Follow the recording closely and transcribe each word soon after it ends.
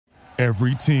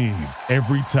Every team,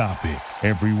 every topic,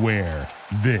 everywhere.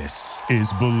 This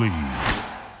is Believe.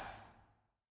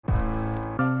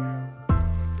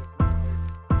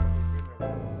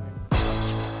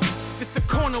 It's the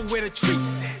corner where the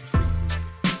treats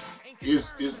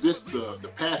Is this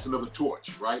the passing of the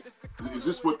torch, right? Is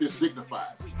this what this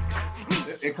signifies?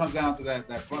 It comes down to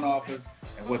that front office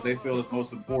and what they feel is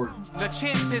most important. The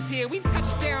champ is here. We've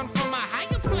touched down from a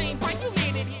higher plane. Why you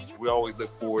made it here? We always look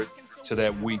forward to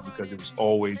that week because it was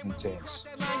always intense.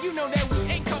 You know that we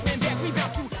ain't coming back. We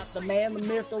about to. The man, the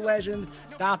myth, the legend,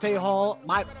 Dante Hall.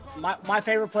 My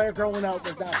favorite player growing up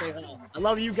was Dante Hall. I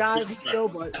love you guys in the show,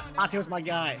 but Dante was my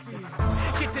guy.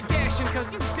 Get to dashing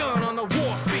because you done on the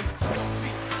warfare.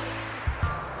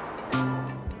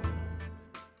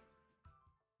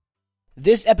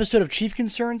 This episode of Chief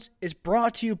Concerns is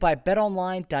brought to you by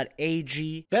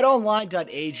BetOnline.AG.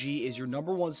 BetOnline.AG is your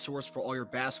number one source for all your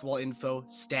basketball info,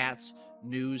 stats,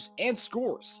 news, and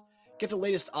scores. Get the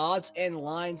latest odds and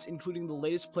lines, including the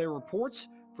latest player reports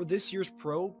for this year's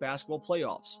pro basketball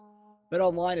playoffs.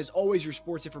 BetOnline is always your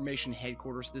sports information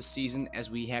headquarters this season, as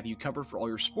we have you covered for all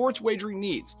your sports wagering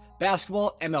needs.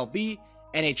 Basketball, MLB,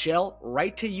 NHL,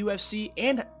 right to UFC,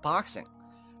 and boxing.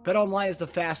 BetOnline is the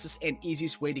fastest and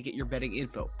easiest way to get your betting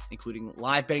info, including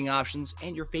live betting options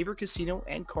and your favorite casino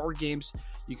and card games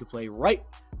you can play right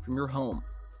from your home.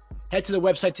 Head to the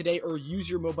website today or use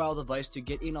your mobile device to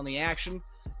get in on the action.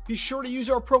 Be sure to use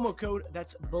our promo code,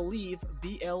 that's BELIEVE,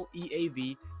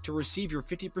 B-L-E-A-V, to receive your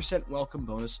 50% welcome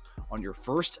bonus on your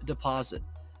first deposit.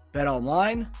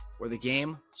 BetOnline, where the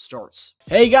game starts.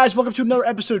 Hey guys, welcome to another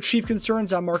episode of Chief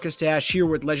Concerns. I'm Marcus Dash here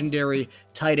with legendary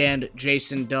tight end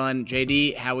Jason Dunn.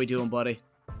 JD, how we doing, buddy?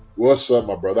 What's up,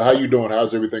 my brother? How you doing?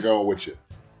 How's everything going with you?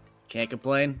 Can't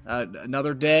complain.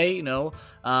 Another day, you know.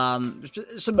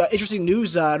 There's some interesting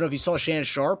news. I don't know if you saw Shannon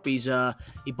Sharpe. He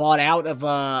bought out of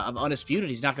Undisputed.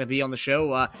 He's not going to be on the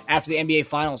show after the NBA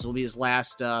Finals. It will be his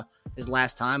last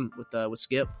time with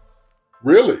Skip.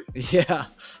 Really? Yeah.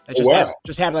 That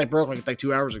just happened like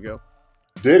 2 hours ago.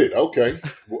 Did it? Okay.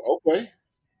 Well, okay.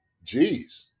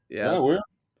 Jeez. Yeah.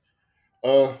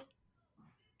 Well,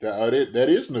 that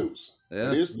is news. Yeah.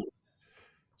 That is news.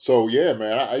 So yeah,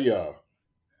 man, I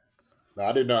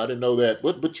didn't know that.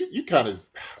 But you kind of,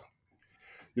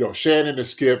 you know, Shannon and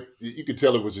Skip, you could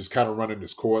tell it was just kind of running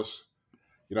this course.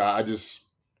 You know,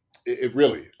 it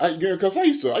really, because I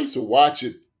used to watch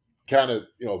it kind of,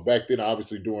 you know, back then,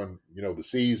 obviously during, you know, the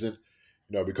season,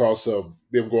 you know, because of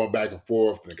them going back and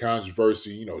forth and the controversy.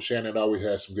 You know, Shannon always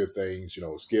had some good things. You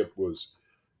know, Skip was,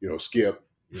 you know, Skip,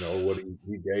 you know, what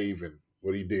he gave and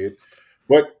what he did.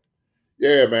 But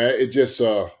yeah, man, it just,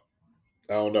 I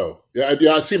don't know. Yeah,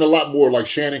 I've seen a lot more like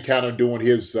Shannon kind of doing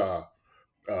his,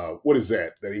 what is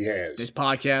that he has? His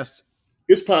podcast.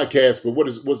 His podcast, but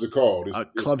what's it called?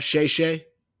 Club Shay Shay.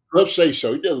 Club Shay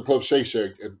Show. He does a Club Shay Show,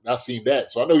 and I've seen that.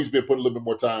 So I know he's been putting a little bit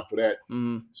more time for that.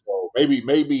 Mm-hmm. So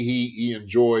maybe he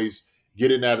enjoys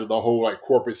getting out of the whole like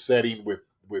corporate setting with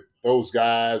those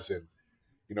guys, and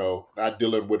you know, not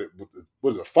dealing with it. What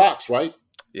is it, Fox, right?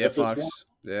 Yeah, Fox.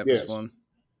 Yeah, yes. One.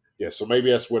 Yeah, so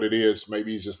maybe that's what it is.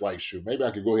 Maybe he's just like, shoot, maybe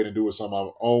I could go ahead and do it on my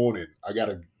own, and I got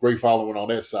a great following on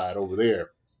that side over there.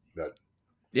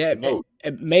 Yeah,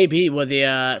 it may be with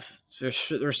the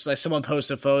there's like someone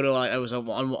posted a photo. I was on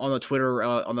the Twitter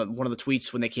on one of the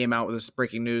tweets when they came out with this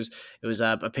breaking news. It was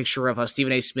a picture of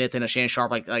Stephen A. Smith and Shannon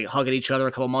Sharpe like hugging each other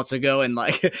a couple months ago, and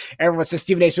like everyone said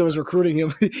Stephen A. Smith was recruiting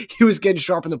him. He was getting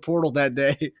Sharpe in the portal that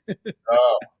day.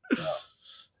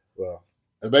 Well.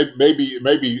 And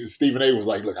maybe Stephen A. was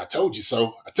like, "Look, I told you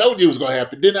so. I told you it was going to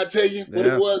happen. Didn't I tell you what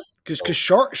it was?" Because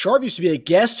Sharpe used to be a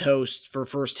guest host for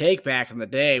First Take back in the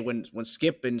day when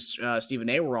Skip and Stephen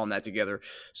A. were on that together.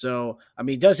 So I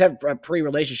mean, he does have a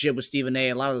pre-relationship with Stephen A.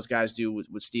 A lot of those guys do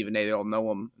with Stephen A. They all know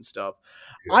him and stuff.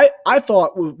 Yeah. I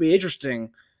thought would be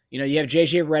interesting. You know, you have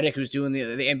JJ Redick who's doing the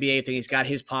NBA thing. He's got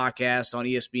his podcast on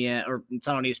ESPN, or it's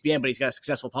not on ESPN, but he's got a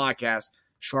successful podcast.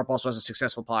 Sharpe also has a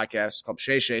successful podcast called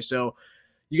Shay Shay. So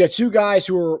you got two guys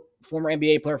who are former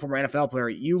NBA player, former NFL player.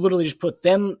 You literally just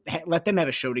let them have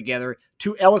a show together.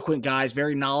 Two eloquent guys,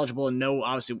 very knowledgeable and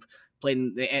obviously played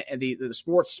in the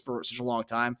sports for such a long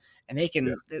time. And they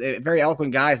can, very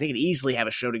eloquent guys, they can easily have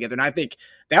a show together. And I think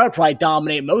that would probably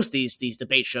dominate most of these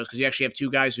debate shows because you actually have two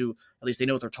guys who at least they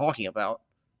know what they're talking about.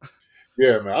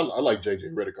 Yeah, man, I like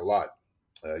JJ Redick a lot.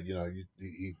 You know,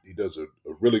 he does a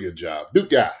really good job. Duke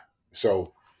guy.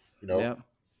 So, you know,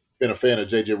 been a fan of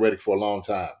JJ Redick for a long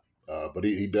time, but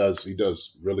he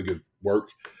does really good work.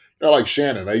 You know, like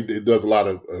Shannon, he does a lot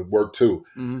of work too.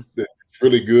 Mm-hmm. It's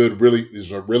really good,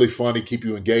 is really funny, keep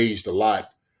you engaged a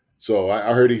lot. So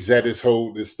I heard he's had this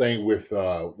thing with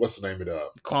what's the name of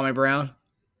it? Kwame Brown.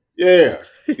 Yeah.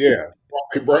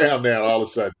 Kwame Brown now all of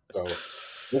a sudden. So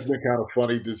it's been kind of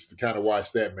funny just to kind of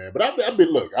watch that, man. But I've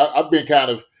been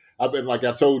I've been like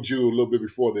I told you a little bit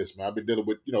before this, man. I've been dealing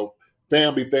with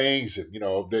family things, and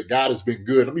that God has been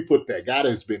good. Let me put that God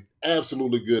has been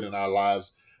absolutely good in our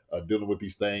lives, dealing with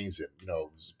these things, and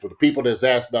for the people that's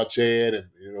asked about Chad,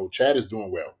 and Chad is doing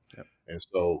well, Yep. and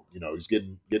so he's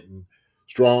getting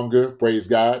stronger. Praise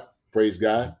God, praise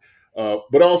God.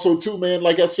 But also too, man,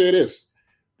 like I said,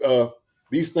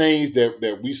 these things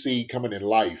that we see coming in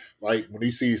life, right? When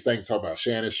you see these things talk about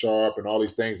Shannon Sharpe and all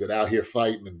these things that out here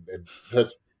fighting and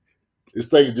touch, this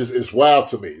thing it's wild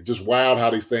to me. It's just wild how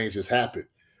these things just happen.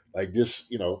 Like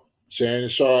just, Shannon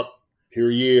Sharpe, here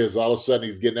he is. All of a sudden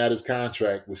he's getting out his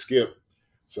contract with Skip.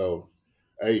 So,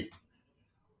 hey,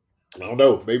 I don't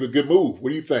know. Maybe a good move. What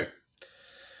do you think?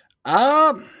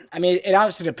 I mean, it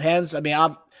obviously depends. I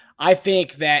mean, I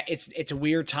think that it's a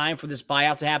weird time for this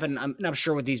buyout to happen. I'm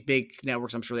sure with these big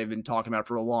networks, I'm sure they've been talking about it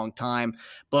for a long time.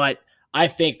 But I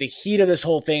think the heat of this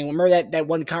whole thing. Remember that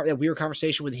weird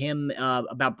conversation with him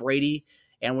about Brady,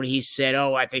 and when he said,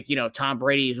 "Oh, I think Tom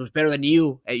Brady was better than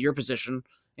you at your position.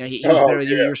 He was better than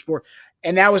you in your sport."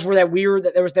 And that was where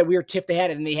there was that weird tiff they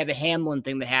had, and they had the Hamlin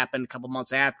thing that happened a couple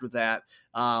months after that,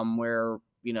 where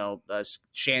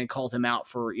Shannon called him out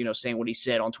for saying what he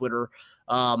said on Twitter.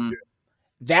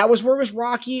 That was where it was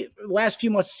rocky. The last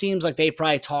few months, it seems like they've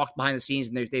probably talked behind the scenes,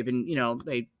 and they've been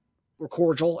they were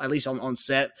cordial, at least on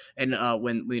set, and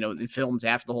when in films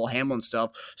after the whole Hamlin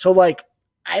stuff. So I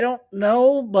don't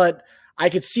know, but I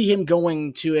could see him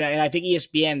going to it, and I think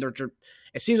ESPN.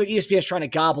 It seems like ESPN is trying to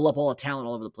gobble up all the talent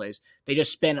all over the place. They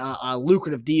just spent a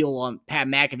lucrative deal on Pat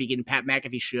McAfee, getting Pat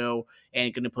McAfee show,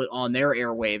 and going to put on their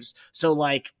airwaves. So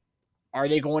are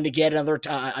they going to get another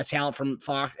a talent from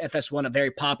Fox FS1, a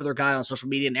very popular guy on social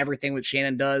media and everything that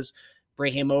Shannon does,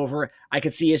 bring him over? I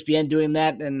could see ESPN doing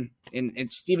that, and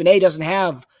Stephen A. doesn't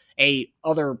have a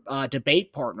other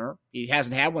debate partner. He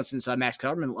hasn't had one since Max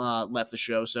Kellerman left the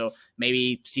show. So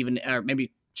maybe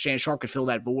Shannon Sharpe could fill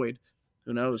that void.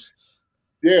 Who knows?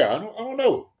 Yeah, I don't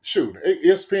know. Shoot,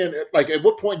 ESPN. At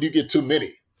what point do you get too many?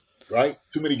 Right?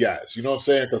 Too many guys. You know what I'm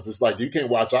saying? Because it's you can't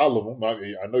watch all of them. I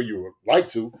mean, I know you would like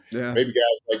to. Yeah. Maybe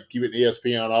guys keep it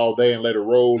ESPN all day and let it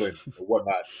roll and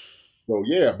whatnot. So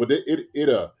yeah, but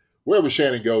wherever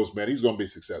Shannon goes, man, he's going to be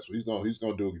successful. He's going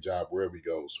to do a good job wherever he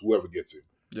goes, whoever gets him.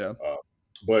 Yeah.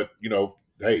 But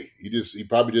hey, he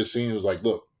probably just seen it was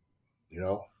look,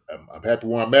 I'm happy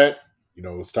where I'm at.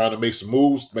 It's time to make some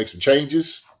moves, make some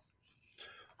changes.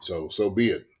 So be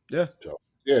it. Yeah. So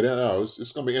yeah, no,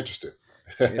 it's going to be interesting.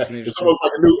 It's almost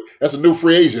like a new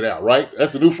free agent out, right?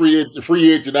 That's a new free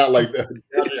agent out like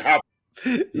that.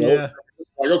 Yeah.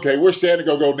 Okay, where's Shannon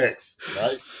gonna go next?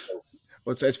 Right?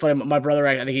 Well, it's funny. My brother,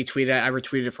 I think he tweeted. I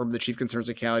retweeted it from the Chief Concerns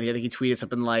account. I think he tweeted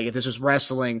something like, "If this was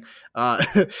wrestling,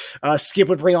 Skip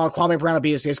would bring on Kwame Brown to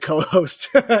be his co-host."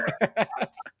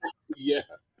 Yeah.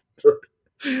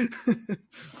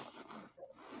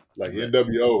 Like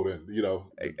NWO, and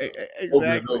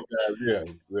exactly. Yeah.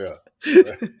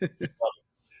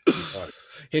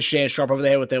 His Shannon Sharpe over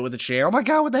there with the chair. Oh my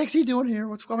God, what the heck's he doing here?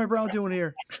 What's Kwame Brown doing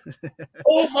here?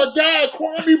 Oh my God,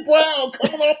 Kwame Brown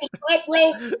coming off the top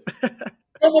ropes,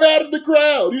 coming out of the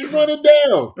crowd. He's running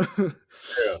down.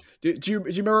 Yeah. Do you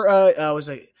remember?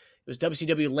 It was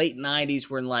WCW late '90s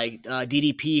when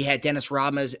DDP had Dennis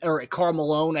Rodman or Karl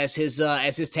Malone as his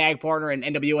tag partner, and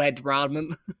NWO had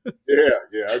Rodman. Yeah,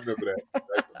 I remember that.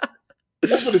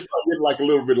 That's when it started getting a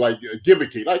little bit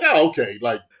gimmicky. Okay,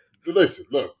 listen,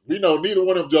 look, we know neither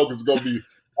one of them jokers is going to be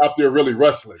out there really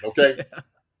wrestling, okay? Yeah.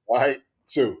 All right?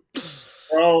 Shoot.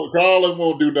 Carlin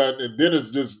won't do nothing, and Dennis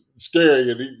is just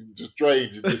scary, and he's just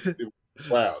strange. It was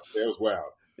wild. That was wild.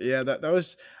 Yeah, that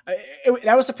was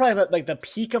probably the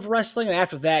peak of wrestling, and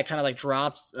after that, kind of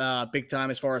dropped big time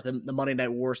as far as the Monday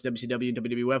Night Wars, WCW and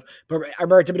WWF. But I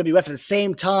remember WWF at the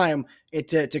same time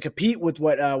to compete with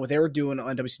what they were doing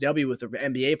on WCW with the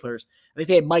NBA players. I think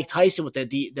they had Mike Tyson with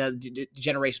the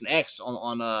Generation X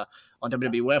on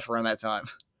WWF around that time.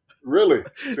 Really?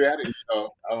 See, I didn't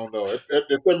know. I don't know. At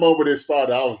that moment it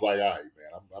started, I was like, all right,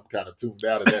 man, I'm kind of tuned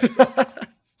out of that stuff.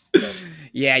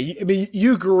 Yeah,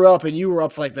 you grew up and you were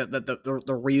up for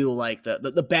the real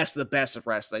the best of the best of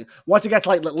wrestling. Once it got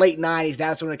to the late '90s,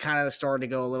 that's when it kind of started to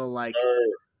go a little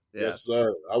Yes,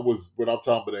 sir. When I'm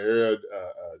talking about the era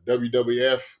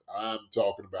WWF, I'm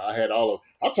talking about.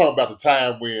 I'm talking about the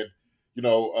time when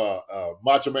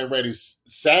Macho Man Randy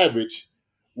Savage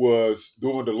was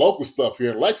doing the local stuff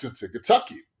here in Lexington,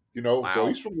 Kentucky. Wow. So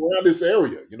he's from around this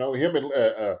area. Him and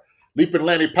Leaping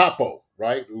Lanny Popo.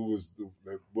 right? Who was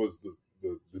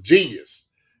the genius.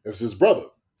 It was his brother.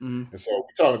 Mm-hmm. And so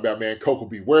we talking about, man, Coco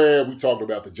Beware. We talking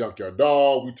about the Junkyard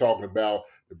Dog. We talking about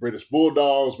the British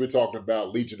Bulldogs. We're talking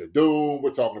about Legion of Doom. We're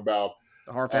talking about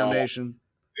The Hart Foundation.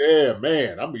 yeah,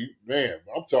 man. I mean, man,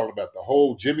 I'm talking about the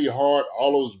whole Jimmy Hart,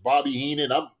 all those Bobby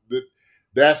Heenan.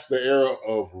 That's the era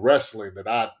of wrestling that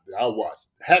I watched.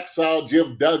 Hacksaw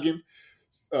Jim Duggan,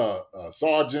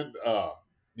 Sergeant,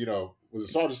 was it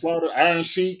Sergeant Slaughter, Iron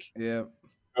Sheik? Yeah.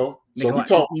 So we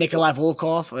talk Nikolai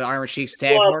Volkov, Iron Sheik's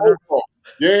tag partner.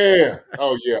 Yeah.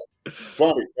 Oh yeah.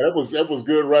 Funny. That was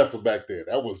good wrestling back then.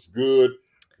 That was good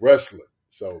wrestling.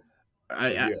 So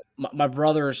My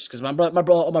brothers, because all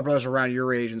my brothers are around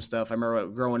your age and stuff. I remember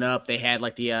growing up, they had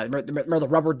like the remember the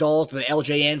rubber dolls, the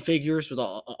LJN figures with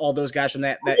all those guys from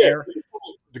that era.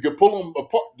 You could pull them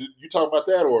apart. You talking about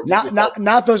that or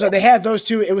not those? They had those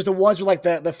two. It was the ones where like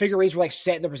the figurines were like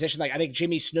set in their position. Like I think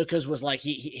Jimmy Snuka's was like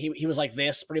he was like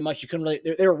this pretty much. You couldn't really.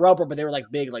 They were rubber, but they were like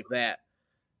big like that.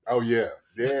 Oh yeah.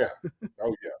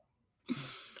 Oh yeah.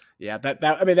 Yeah,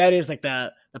 that is like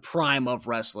the prime of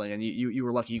wrestling, and you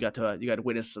were lucky you got to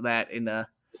witness that in the.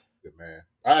 Yeah, man,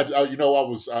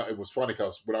 it was funny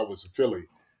because when I was in Philly,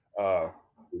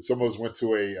 some of us went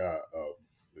to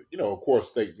of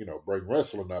course they bring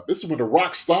wrestling up. This is when The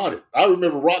Rock started. I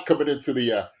remember Rock coming into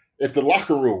the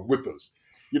locker room with us.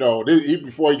 Even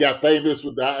before he got famous,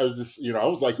 I was just I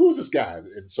was like, who's this guy?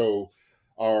 And so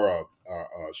our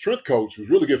strength coach was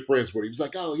really good friends with him. He was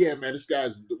like, oh yeah, man, this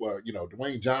guy's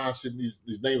Dwayne Johnson.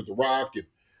 His name is The Rock, and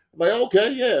I'm like,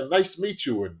 okay, yeah, nice to meet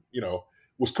you, and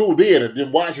was cool then. And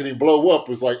then watching him blow up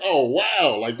was like, oh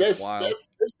wow, like that's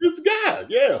this guy,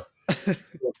 yeah. It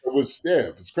was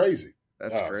crazy.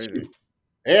 That's crazy. Shoot.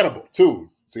 Animal too.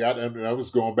 See, I was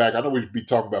going back. I know we'd be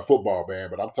talking about football, man,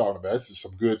 but I'm talking about this is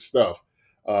some good stuff.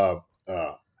 So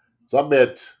I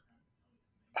met,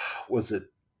 was it?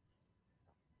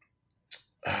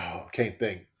 I can't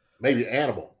think. Maybe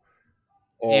Animal.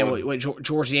 Wait,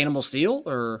 George the Animal Steel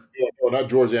or? Yeah, no, not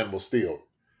George Animal Steel.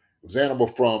 It was Animal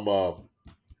from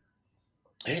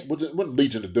wasn't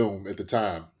Legion of Doom at the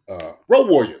time. Road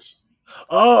Warriors.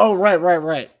 Oh,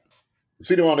 right.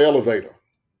 See them on the elevator.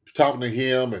 Talking to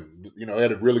him and,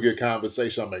 had a really good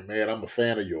conversation. I'm like, man, I'm a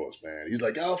fan of yours, man. He's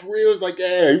like, oh, for real? He's like,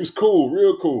 yeah, he was cool,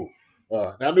 real cool.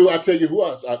 And I tell you who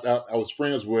else. I was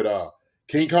friends with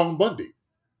King Kong Bundy.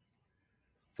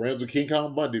 Friends with King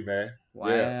Kong Bundy, man.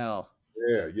 Wow.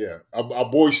 Yeah. Our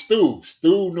boy Stu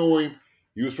knew him.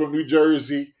 He was from New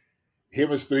Jersey.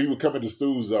 Him and Stu, he would come into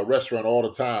Stu's restaurant all the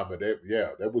time. And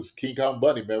that was King Kong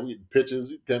Bundy, man. We eating pictures.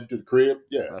 He came to the crib.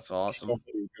 Yeah. That's awesome.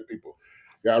 Good people.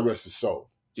 God rest his soul.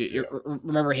 You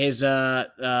remember his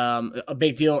a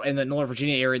big deal in the Northern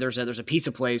Virginia area. There's a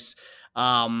pizza place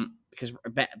because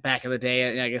back in the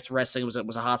day, I guess wrestling was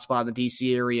a hot spot in the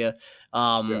DC area.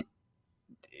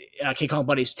 King Kong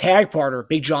Bundy's tag partner,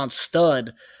 Big John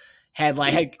Studd,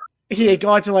 he had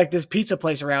gone to like this pizza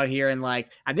place around here, and like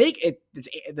I think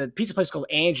the pizza place is called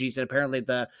Angie's, and apparently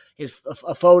a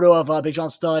photo of Big John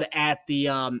Studd at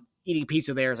the eating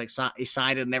pizza there is like he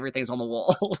signed it and everything's on the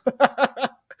wall.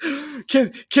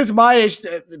 Kids my age,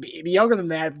 younger than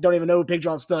that, don't even know who Big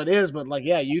John Studd is, but like,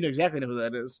 yeah, you exactly know who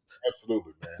that is.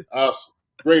 Absolutely, man. Awesome.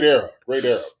 Great era. Right.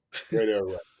 Yeah.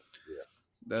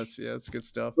 That's good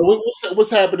stuff. So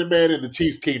what's happening, man, in the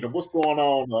Chiefs kingdom? What's going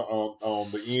on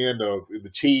the end of the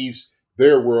Chiefs,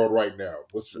 their world right now?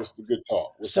 What's the good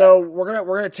talk? We're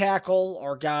gonna tackle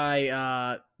our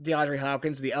guy DeAndre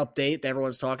Hopkins, the update that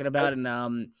everyone's talking about,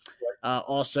 and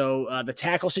also the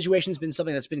tackle situation has been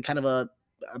something that's been kind of a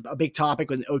big topic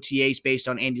with OTAs based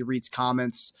on Andy Reid's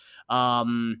comments.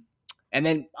 And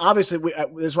then obviously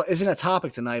this isn't a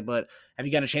topic tonight, but have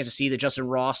you gotten a chance to see the Justin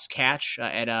Ross catch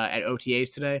at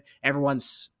OTAs today?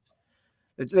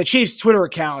 The Chiefs Twitter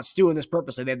accounts doing this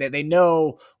purposely. They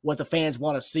know what the fans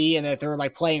want to see, and that they're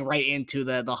like playing right into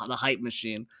the hype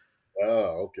machine.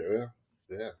 Oh, okay.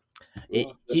 Yeah.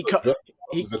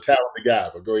 He's a talented guy,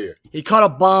 but go ahead. He caught a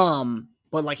bomb,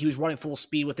 but like he was running full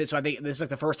speed with it. So I think this is like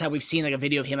the first time we've seen like a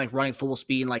video of him like running full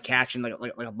speed and like catching like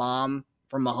a bomb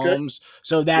from Mahomes. Okay.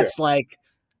 So that's like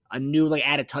a new like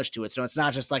added touch to it. So it's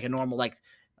not just like a normal like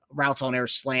routes on air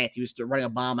slant. He was running a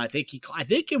bomb. I think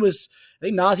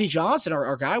Najee Johnson,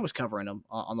 our guy, was covering him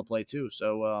on the play too.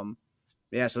 So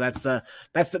so that's the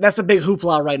big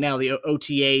hoopla right now. The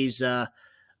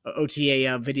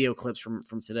OTA video clips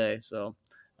from today. So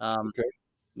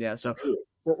so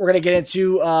we're going to get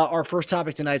into our first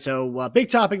topic tonight. So big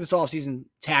topic this offseason,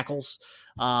 tackles.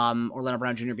 Orlando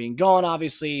Brown Jr. being gone,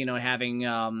 obviously, having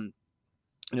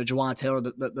Juwan Taylor,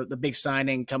 the big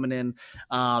signing coming in.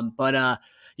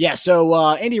 So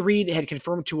Andy Reid had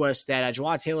confirmed to us that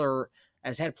Juwan Taylor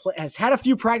has had a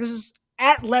few practices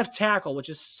at left tackle, which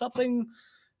is something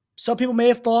some people may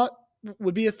have thought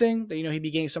would be a thing, that, he'd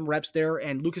be getting some reps there,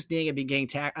 and Lucas Niang had been getting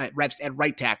reps at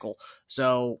right tackle.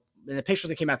 So in the pictures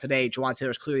that came out today, Jawaan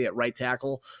Taylor's clearly at right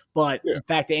tackle, but the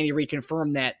fact that Andy Reid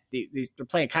confirmed that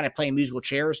they're playing musical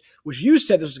chairs, which you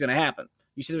said this was going to happen.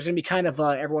 You said there's going to be kind of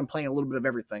everyone playing a little bit of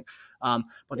everything.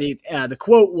 But the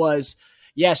quote was,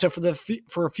 so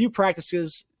for a few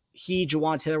practices,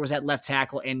 Jawaan Taylor was at left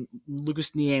tackle and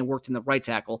Lucas Niang worked in the right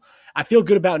tackle. I feel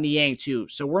good about Niang too,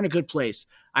 so we're in a good place.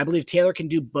 I believe Taylor can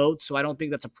do both, so I don't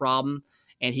think that's a problem,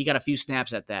 and he got a few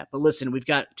snaps at that. But listen, we've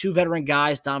got two veteran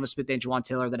guys, Donovan Smith and Jawaan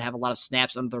Taylor, that have a lot of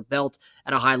snaps under their belt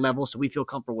at a high level, so we feel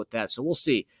comfortable with that. So we'll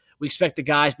see. We expect the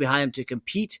guys behind them to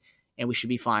compete, and we should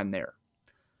be fine there.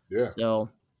 Yeah. So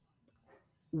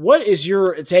what is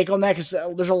your take on that? Because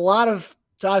there's a lot of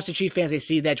obviously Chief fans, they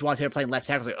see that Jawaan Taylor playing left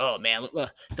tackle, like, oh man,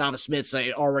 Donovan Smith's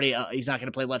already he's not going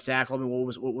to play left tackle. I mean,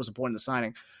 what was the point of the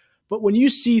signing? But when you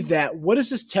see that, what does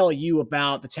this tell you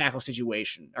about the tackle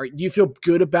situation? Do you feel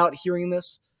good about hearing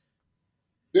this?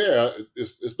 Yeah,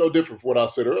 it's no different from what I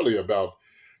said earlier about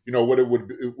what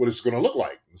it's going to look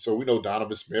like. And so we know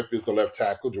Donovan Smith is the left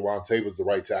tackle, Jawaan Taylor is the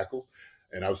right tackle,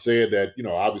 and I've said that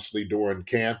obviously during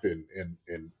camp and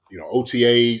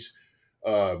OTAs.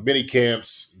 Mini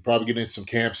camps, probably getting into some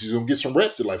camps. He's going to get some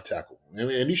reps at left tackle,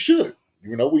 and he should.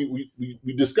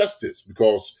 We discussed this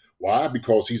because why?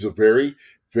 Because he's a very,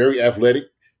 very athletic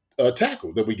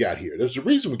tackle that we got here. There's a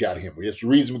reason we got him. There's a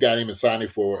reason we got him and signing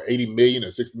for $80 million or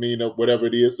 $60 million, or whatever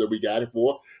it is that we got him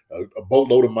for, a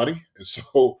boatload of money. And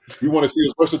so we want to see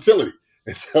his versatility.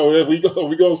 And so if we're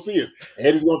going to see it,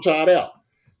 and he's going to try it out.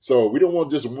 So we don't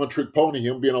want just a one-trick pony,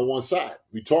 him being on one side.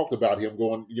 We talked about him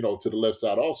going, to the left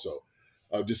side also.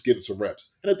 Just getting some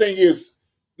reps. And the thing is,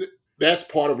 that's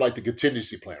part of like the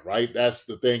contingency plan, right? That's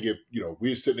the thing. If,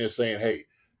 we're sitting there saying, hey,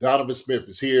 Donovan Smith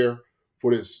is here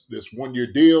for this 1 year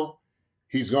deal.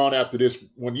 He's gone after this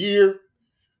 1 year.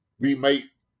 We may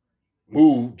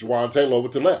move Jawaan Taylor over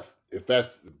to left if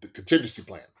that's the contingency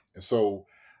plan. And so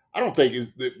I don't think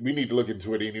that we need to look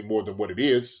into it any more than what it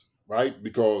is, right?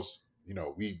 Because,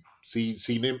 we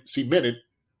cemented.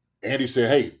 Andy said,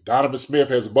 hey, Donovan Smith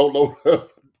has a boatload of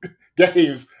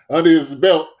games under his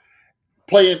belt,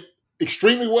 playing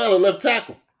extremely well at left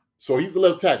tackle. So he's the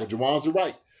left tackle. Jawan's the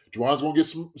right. Jawan's going to get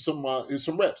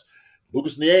some reps.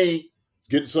 Lucas Niang is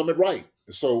getting some at right.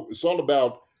 And so it's all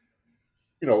about,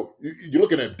 you're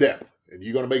looking at depth, and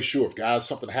you're going to make sure if guys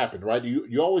something happened, right?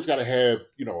 You always got to have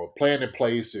a plan in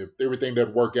place if everything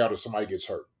doesn't work out or somebody gets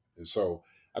hurt. And so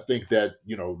I think that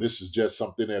this is just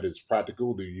something that is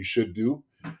practical that you should do.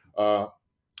 And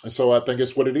so I think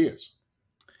it's what it is.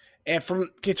 And can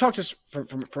you talk to us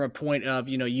from a point of,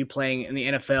 you playing in the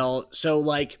NFL? So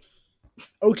like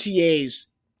OTAs,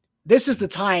 this is the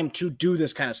time to do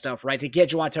this kind of stuff, right? To get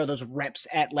Jawaan Taylor those reps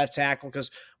at left tackle,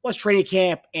 because once training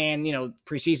camp and,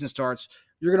 preseason starts,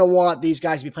 you're going to want these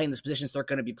guys to be playing the positions they're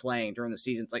going to be playing during the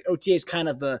season. It's like OTA is kind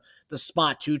of the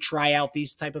spot to try out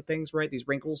these type of things, right? These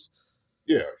wrinkles.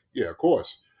 Yeah, of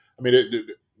course. I mean,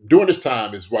 during this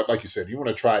time is what, like you said, you want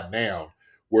to try it now,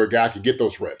 where a guy can get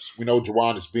those reps. We know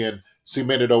Jawaan has been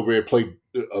cemented over here, played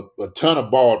a ton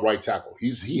of ball at right tackle.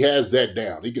 He has that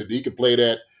down. He can play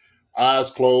that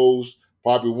eyes closed,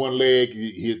 probably one leg.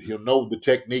 He'll know the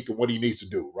technique and what he needs to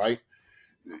do, right?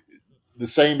 The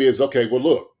same is, okay, well,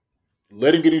 look,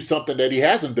 let him get him something that he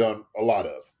hasn't done a lot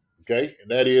of, okay?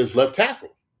 And that is left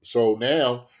tackle. So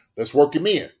now let's work him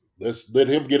in. Let's let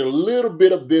him get a little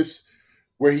bit of this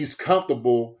where he's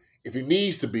comfortable if he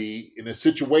needs to be in a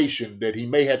situation that he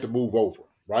may have to move over,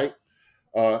 right?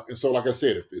 And so, like I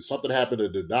said, if something happened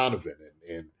to Donovan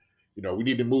and we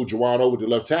need to move Jawaan over to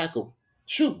left tackle,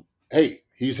 shoot, hey,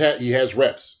 he has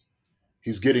reps.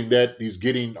 He's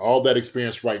getting all that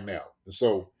experience right now. And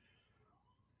so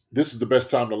this is the best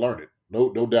time to learn it.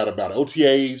 No doubt about it.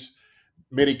 OTAs,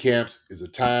 mini camps is a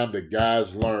time that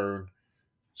guys learn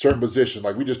certain positions.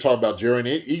 Like we just talked about Jerry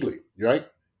Ely, right?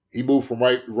 He moved from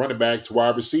right running back to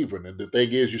wide receiver. And the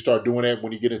thing is, you start doing that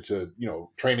when you get into,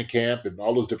 training camp and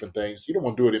all those different things. You don't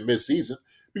want to do it in mid-season.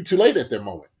 It'd be too late at that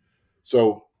moment.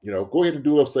 So, go ahead and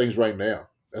do those things right now.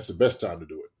 That's the best time to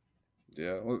do it.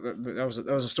 Yeah, well, that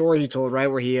was a story he told, right,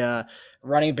 where he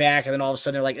running back, and then all of a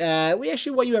sudden they're like, we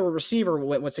actually want you as a receiver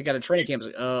once they got a training camp.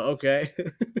 Like, okay.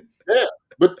 Yeah,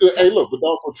 but hey, look, but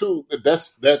also too,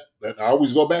 that I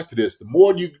always go back to this. The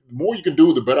more you can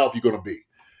do, the better off you're going to be.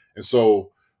 And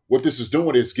so what this is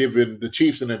doing is giving the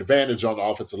Chiefs an advantage on the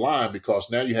offensive line, because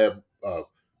now you have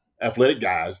athletic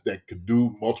guys that can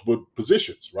do multiple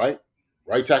positions, right?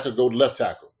 Right tackle go to left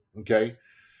tackle, okay?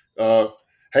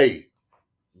 Hey,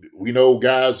 we know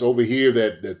guys over here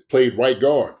that played right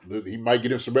guard. He might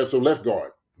get him some reps on left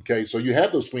guard. Okay, so you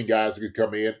have those swing guys that can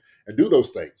come in and do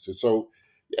those things. And so,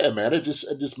 yeah, man, it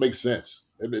just makes sense.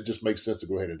 It just makes sense to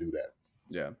go ahead and do that.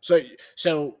 Yeah.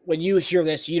 So when you hear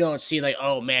this, you don't see like,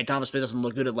 oh man, Donovan Smith doesn't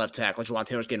look good at left tackle. Juwan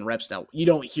Taylor's getting reps now. You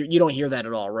don't hear that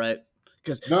at all, right?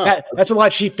 Because that's what a lot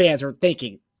of Chief fans are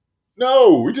thinking.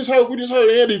 No, we just heard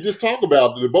Andy just talk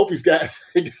about that both these guys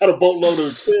got a boatload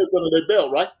of experience under their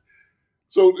belt, right?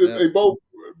 So they both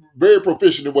very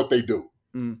proficient in what they do.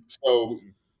 Mm. So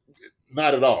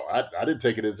not at all. I didn't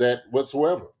take it as that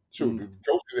whatsoever. Sure, the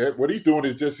coach, what he's doing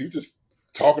is he's just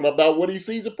talking about what he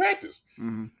sees in practice,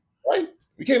 right?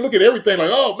 We can't look at everything like,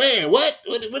 oh man, what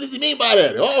does he mean by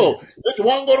that? Oh, is that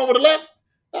Juwan going over the left?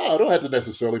 No, I don't have to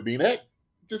necessarily mean that.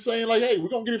 Just saying like, hey, we're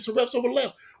gonna get him some reps over the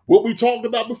left. What we talked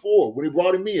about before when he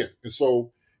brought him in, and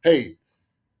so hey,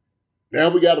 now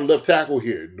we got a left tackle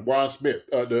here, Donovan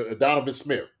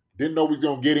Smith. Didn't know we was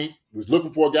gonna get him. Was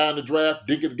looking for a guy in the draft.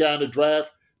 Didn't get the guy in the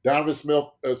draft. Donovan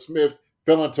Smith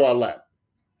fell into our lap.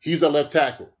 He's our left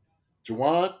tackle.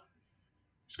 Juwan,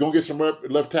 he's going to get some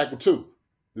left tackle too.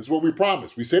 This is what we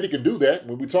promised. We said he can do that.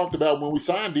 When we talked about when we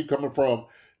signed him coming from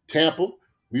Tampa,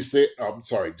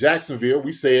 Jacksonville,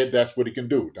 we said that's what he can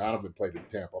do. Donovan played in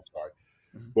Tampa, I'm sorry.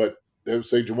 But they would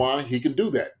say, Juwan, he can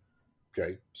do that.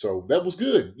 Okay, so that was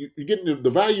good. You're getting the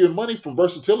value and money from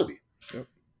versatility. Yep.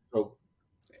 So,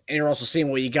 and you're also seeing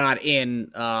what you got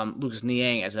in Lucas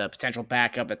Niang as a potential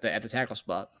backup at the tackle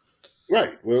spot.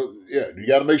 Right. Well, yeah, you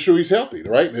got to make sure he's healthy,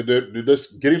 right? And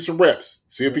just get him some reps.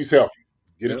 See if he's healthy.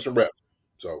 Get him some reps.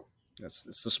 So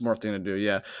it's the smart thing to do.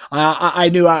 Yeah, I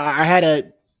knew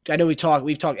we've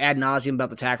talked ad nauseum about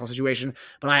the tackle situation,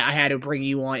 but I had to bring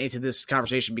you on into this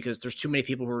conversation because there's too many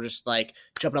people who are just like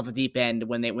jumping off the deep end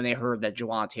when they heard that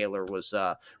Juwan Taylor was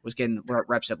getting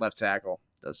reps at left tackle.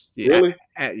 Really?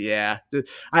 Yeah.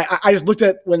 I just looked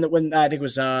at when I think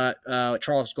it was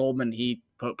Charles Goldman, he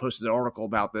posted an article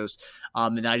about this,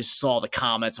 and I just saw the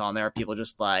comments on there. People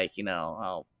just like, doing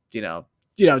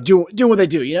what they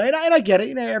do, and I get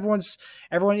it. Everyone's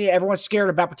scared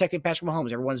about protecting Patrick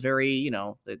Mahomes. Everyone's very,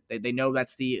 they know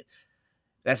that's the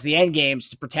end games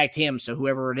to protect him. So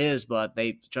whoever it is, but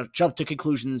they jump to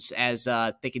conclusions as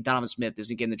thinking Donovan Smith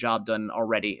isn't getting the job done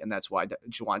already, and that's why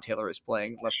Juwan Taylor is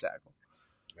playing left tackle.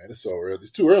 Man, it's so early. It's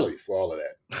too early for all of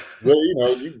that. Well,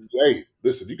 hey,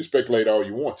 listen, you can speculate all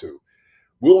you want to.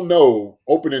 We'll know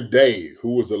opening day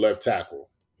who was the left tackle.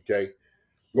 Okay,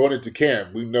 going into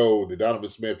camp, we know that Donovan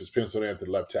Smith is penciled in at the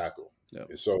left tackle. Yep.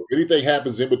 And so, if anything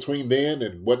happens in between then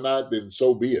and whatnot, then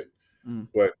so be it.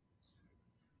 But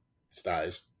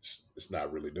it's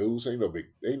not really news. Ain't no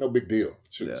big deal.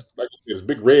 Yeah. Like I said,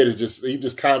 Big Red is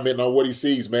just commenting on what he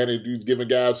sees, man, and he's giving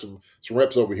guys some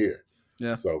reps over here.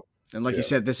 Yeah. So. And like you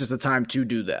said, this is the time to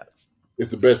do that.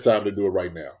 It's the best time to do it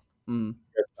right now.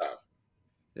 Best time.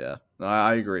 Yeah,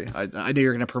 I agree. I know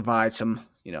you're going to provide some,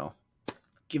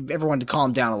 give everyone to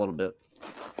calm down a little bit.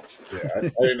 Yeah, I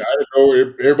didn't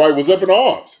know everybody was up in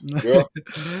arms. Yeah.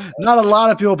 Not a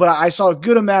lot of people, but I saw a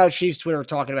good amount of Chiefs Twitter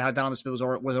talking about how Donovan Smith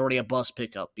was already a bus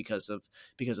pickup because of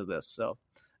this. So,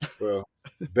 well,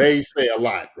 they say a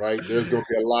lot, right? There's going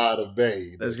to be a lot of they.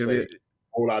 There's going to be a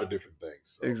whole lot of different things.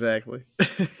 So. Exactly.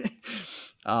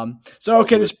 So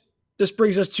okay, this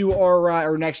brings us to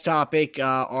our next topic,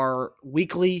 our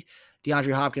weekly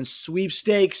DeAndre Hopkins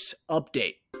sweepstakes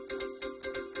update.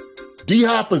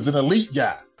 D-Hop is an elite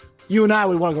guy. You and I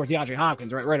would want to go with DeAndre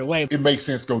Hopkins right away. It makes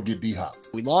sense to go get D-Hop.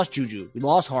 We lost Juju. We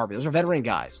lost Harvey. Those are veteran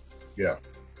guys. Yeah.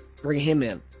 Bring him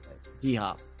in.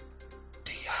 D-Hop.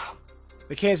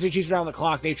 The Kansas City Chiefs are on the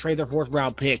clock. They trade their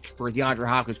 4th-round pick for DeAndre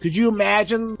Hopkins. Could you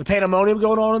imagine the pandemonium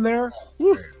going on in there?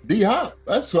 D-Hop.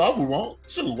 That's who I would want.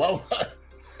 Shoot, why would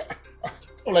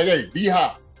I'm like, hey,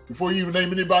 D-Hop. Before you even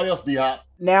name anybody else, D-Hop.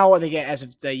 Now, again, as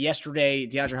of yesterday,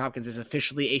 DeAndre Hopkins is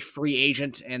officially a free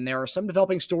agent, and there are some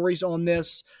developing stories on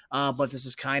this, but this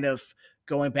is kind of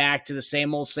going back to the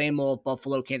same old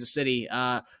Buffalo, Kansas City.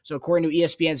 So according to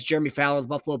ESPN's Jeremy Fowler, the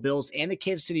Buffalo Bills and the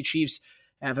Kansas City Chiefs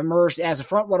have emerged as the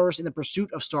frontrunners in the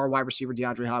pursuit of star wide receiver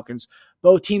DeAndre Hopkins.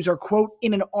 Both teams are, quote,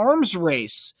 in an arms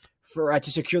race for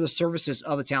to secure the services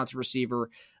of the talented receiver,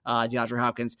 DeAndre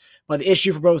Hopkins. But the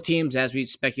issue for both teams, as we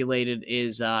speculated,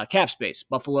 is cap space.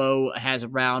 Buffalo has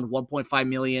around $1.5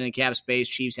 million in cap space.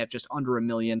 Chiefs have just under $1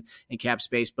 million in cap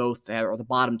space. Both are the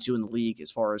bottom 2 in the league as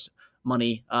far as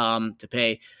money to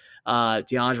pay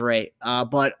DeAndre.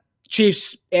 But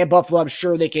Chiefs and Buffalo, I'm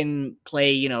sure they can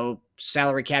play,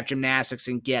 salary cap gymnastics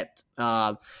and get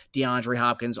DeAndre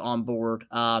Hopkins on board.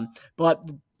 But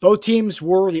Both teams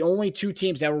were the only two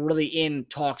teams that were really in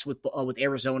talks with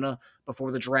Arizona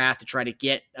before the draft to try to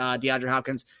get DeAndre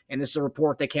Hopkins. And this is a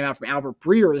report that came out from Albert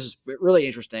Breer. This is really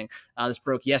interesting. This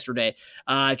broke yesterday.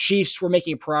 Chiefs were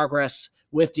making progress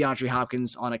with DeAndre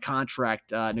Hopkins on a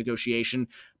contract negotiation.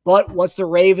 But once the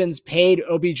Ravens paid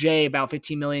OBJ about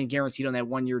 $15 million guaranteed on that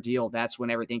 1-year deal, that's when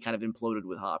everything kind of imploded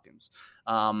with Hopkins.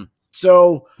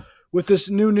 So with this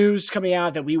new news coming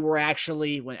out that we were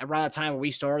actually, around the time where we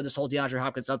started this whole DeAndre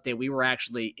Hopkins update, we were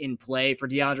actually in play for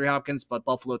DeAndre Hopkins, but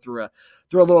Buffalo threw a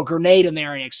little grenade in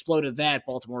there and exploded that.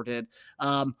 Baltimore did.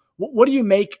 What do you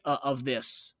make of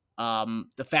this?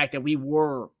 The fact that we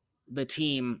were the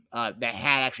team that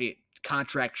had actually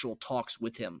contractual talks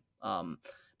with him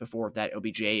before that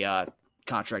OBJ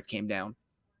contract came down.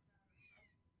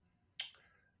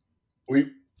 That's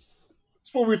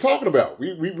what we were talking about.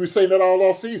 We were saying that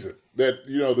all season, that,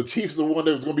 the Chiefs are the one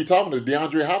that was going to be talking to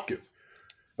DeAndre Hopkins.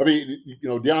 I mean,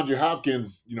 DeAndre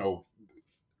Hopkins,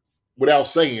 without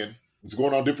saying, was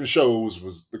going on different shows,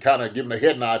 was kind of giving a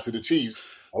head nod to the Chiefs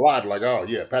a lot, like, oh,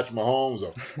 yeah, Patrick Mahomes,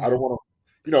 or I don't want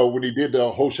to, when he did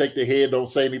the whole shake their head, don't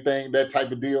say anything, that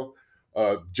type of deal,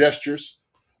 gestures.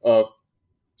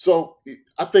 So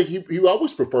I think he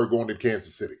always preferred going to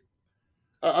Kansas City.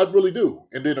 I really do.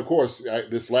 And then, of course,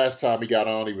 this last time he got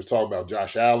on, he was talking about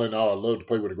Josh Allen. Oh, I love to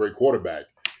play with a great quarterback.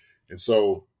 And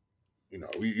so,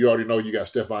 you already know you got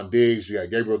Stephon Diggs, you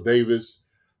got Gabriel Davis,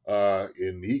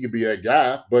 and he could be that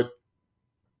guy. But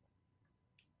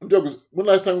I'm joking. When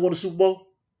last time we won a Super Bowl?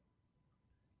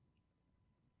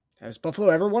 Has Buffalo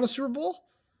ever won a Super Bowl?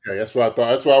 Yeah, that's what I thought.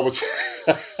 That's why I was.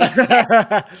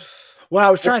 Well, I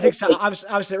was trying to think. So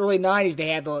obviously, the early '90s they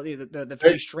had the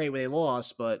 3 straight where they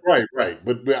lost, but right.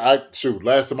 But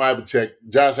last time I ever checked,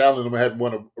 Josh Allen and them hadn't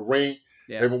won a ring.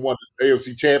 Yeah. They haven't won the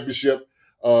AFC Championship.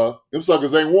 Them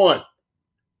suckers ain't won.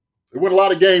 They win a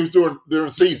lot of games during the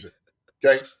season.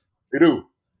 Okay, they do.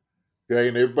 Okay,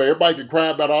 and everybody can cry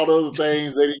about all the other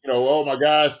things. They, oh my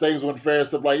gosh, things went fair and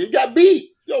stuff like that. It got beat.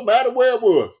 It don't matter where it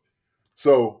was.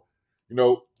 So,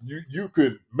 you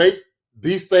could make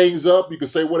these things up. You can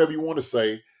say whatever you want to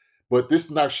say, but this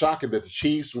is not shocking that the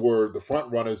Chiefs were the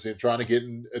front runners in trying to get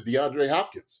in DeAndre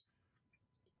Hopkins.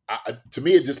 To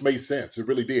me, it just made sense. It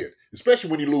really did,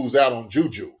 especially when you lose out on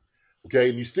Juju. Okay,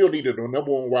 and you still needed a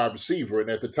number one wide receiver. And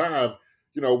at the time,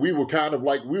 we were kind of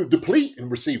like, we were depleting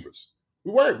receivers.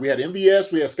 We weren't. We had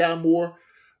MVS, we had Sky Moore.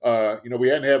 We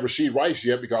hadn't had Rashid Rice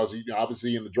yet because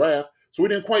obviously in the draft. So we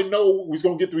didn't quite know we was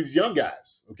going to get through these young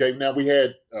guys. Okay, now we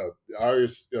had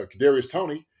Kadarius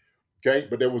Toney. Okay,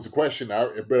 but there was a question.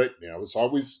 It was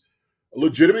always a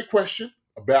legitimate question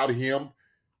about him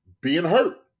being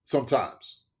hurt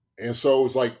sometimes. And so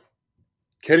it's like,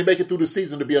 can he make it through the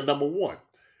season to be a number one?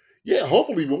 Yeah,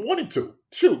 hopefully we want him to.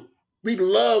 Shoot, we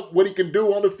love what he can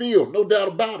do on the field. No doubt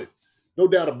about it. No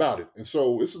doubt about it. And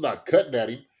so this is not cutting at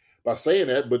him by saying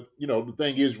that. But, the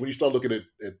thing is, when you start looking at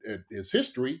his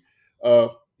history,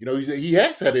 he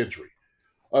has had injury.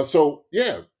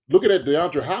 Looking at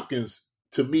DeAndre Hopkins,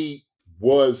 to me,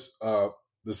 was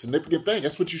the significant thing.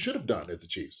 That's what you should have done as a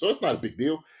Chiefs. So it's not a big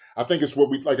deal. I think it's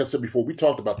what like I said before, we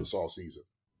talked about this all season.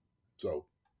 So.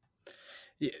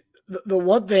 Yeah, the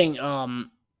one thing,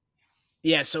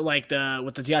 so like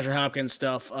with the DeAndre Hopkins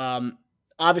stuff,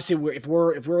 obviously if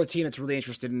we're a team that's really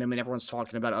interested in him and everyone's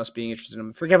talking about us being interested in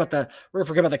him, we're gonna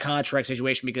forget about the contract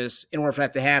situation, because in order for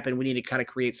that to happen, we need to kind of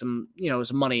create some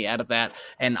money out of that.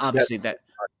 And obviously that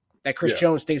Chris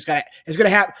Jones thing is gonna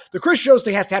happen. The Chris Jones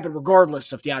thing has to happen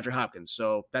regardless of DeAndre Hopkins.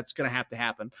 So that's gonna have to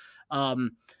happen.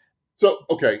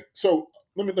 So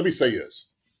let me say this.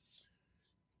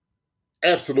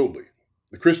 Absolutely.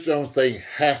 The Chris Jones thing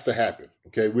has to happen.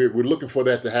 Okay, we're looking for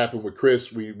that to happen with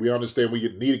Chris. We understand we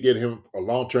need to get him a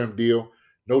long-term deal,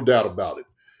 no doubt about it.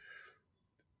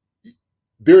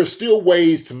 There are still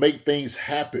ways to make things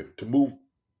happen, to move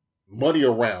money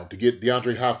around, to get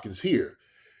DeAndre Hopkins here.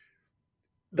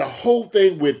 The whole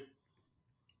thing with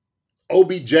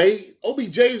OBJ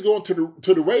is going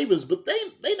to the Ravens, but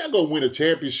they not going to win a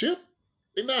championship.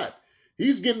 They're not.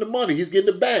 He's getting the money. He's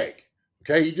getting the bag.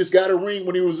 Okay, he just got a ring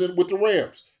when he was in with the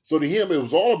Rams. So to him, it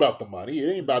was all about the money.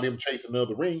 It ain't about him chasing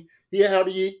another ring. He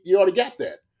already got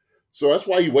that. So that's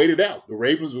why he waited out. The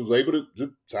Ravens was able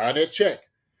to sign that check.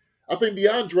 I think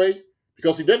DeAndre,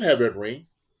 because he doesn't have that ring,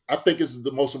 I think it's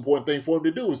the most important thing for him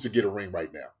to do is to get a ring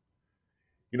right now.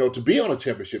 To be on a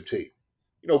championship team.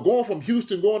 Going from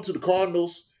Houston, going to the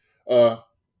Cardinals, to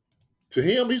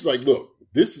him, he's like, look,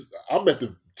 I'm at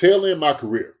the tail end of my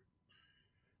career.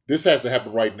 This has to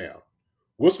happen right now.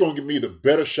 What's going to give me the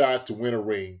better shot to win a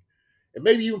ring and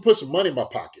maybe even put some money in my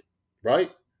pocket,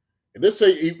 right? And let's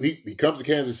say he comes to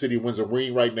Kansas City, wins a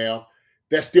ring right now.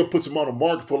 that still puts him on the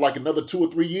market for like another 2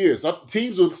 or 3 years.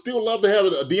 Teams would still love to have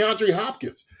a DeAndre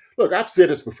Hopkins. Look, I've said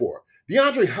this before.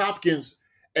 DeAndre Hopkins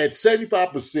at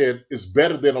 75% is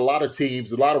better than a lot of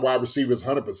teams, a lot of wide receivers,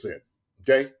 100%.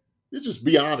 Okay? Let's just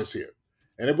be honest here.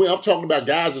 And I'm talking about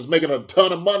guys that's making a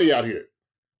ton of money out here.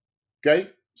 Okay?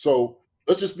 So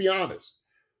let's just be honest.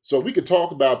 So we could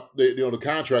talk about the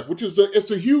contract, which is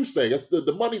it's a huge thing. It's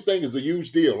the money thing is a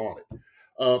huge deal on it.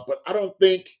 But I don't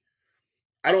think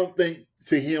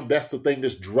to him that's the thing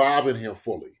that's driving him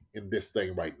fully in this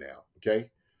thing right now.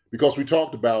 Okay, because we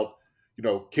talked about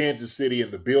Kansas City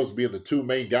and the Bills being the two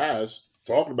main guys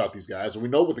talking about these guys, and we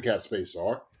know what the cap space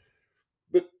are.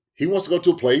 But he wants to go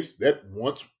to a place that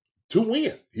wants to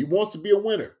win. He wants to be a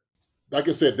winner. Like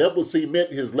I said, that will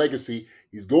cement his legacy.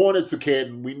 He's going into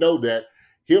Canton. We know that.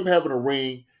 Him having a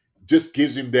ring just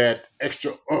gives him that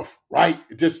extra oomph, right?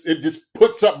 It just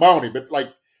puts something on him. But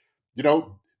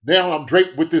now I'm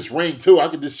draped with this ring too. I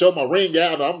can just show my ring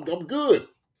out and I'm good.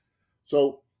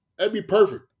 So that'd be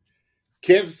perfect.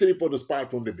 Kansas City for the spot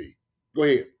for him to be. Go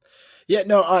ahead. Yeah,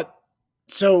 no,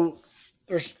 so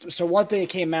one thing that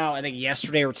came out, I think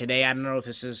yesterday or today, I don't know if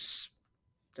this is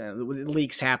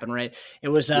leaks happen, right? It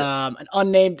was an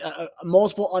unnamed,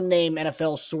 multiple unnamed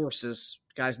NFL sources,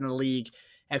 guys in the league,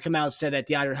 have come out and said that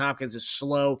DeAndre Hopkins is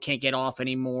slow, can't get off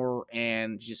anymore,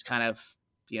 and just kind of,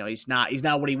 he's not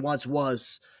what he once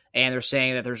was. And they're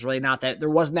saying that there's really there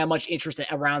wasn't that much interest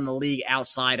around the league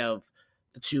outside of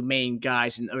the two main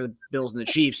guys, or the Bills and the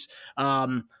Chiefs.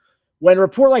 When a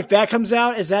report like that comes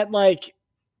out, is that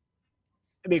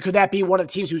could that be one of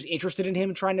the teams who's interested in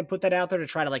him trying to put that out there to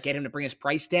try to get him to bring his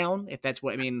price down? If that's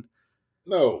what I mean.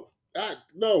 No, I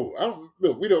don't.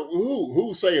 Look, we don't.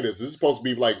 Who's saying this? Is this supposed to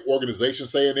be like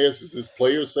organizations saying this? Is this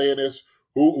players saying this?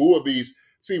 Who are these?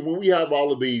 See, when we have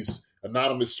all of these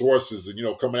anonymous sources and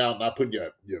coming out and not putting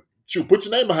put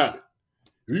your name behind it.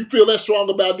 If you feel that strong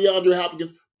about DeAndre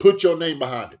Hopkins, put your name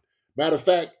behind it. Matter of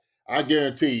fact, I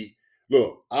guarantee.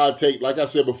 Look, I'll take, like I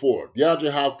said before,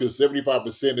 DeAndre Hopkins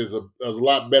 75% is a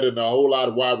lot better than a whole lot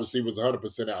of wide receivers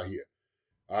 100% out here.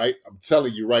 All right, I'm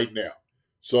telling you right now.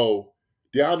 So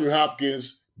DeAndre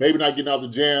Hopkins, maybe not getting out the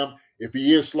jam. If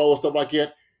he is slow and stuff like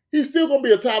that, he's still going to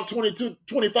be a top 22,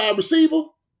 25 receiver.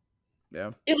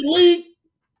 Yeah. In the league.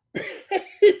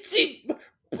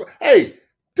 Hey,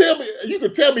 you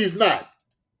can tell me he's not.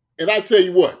 And I tell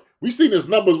you what, we've seen his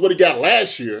numbers, what he got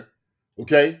last year,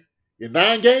 okay? In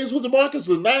 9 games, was it Marcus?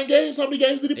 Was it 9 games? How many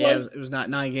games did he play? Yeah, it was not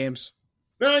 9 games.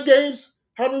 9 games?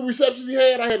 How many receptions he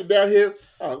had? I had it down here.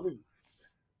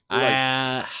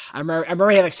 I remember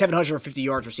he had 750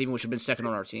 yards receiving, which would have been second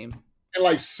on our team.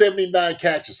 And 79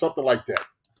 catches, something like that.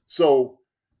 So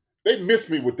they missed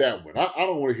me with that one. I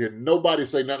don't want to hear nobody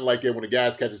say nothing like that when the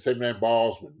guys catching 79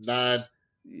 balls with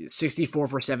 64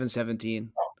 for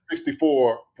 717.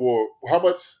 64 for how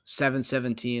much?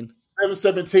 717.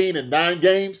 717 in 9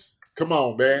 games? Come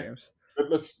on, man.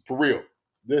 Let's for real.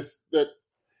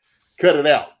 Cut it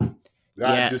out.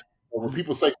 Yeah. When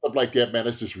people say stuff like that, man,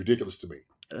 that's just ridiculous to me.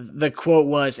 The quote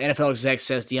was, NFL exec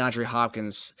says DeAndre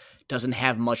Hopkins doesn't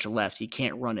have much left. He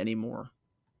can't run anymore.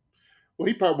 Well,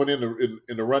 he probably went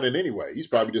in the running anyway. He's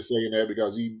probably just saying that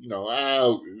because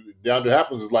DeAndre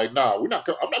Hopkins is like, nah, I'm not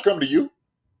coming to you.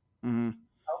 Mm-hmm.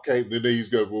 Okay, then he's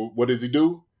good. Well, what does he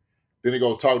do? Then they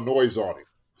go talk noise on him.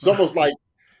 It's almost like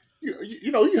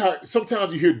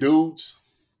sometimes you hear dudes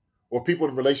or people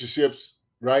in relationships,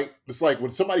 right? It's like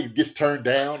when somebody gets turned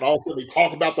down, all of a sudden they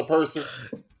talk about the person.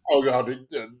 Oh God,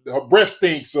 her breath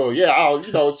stinks. So yeah,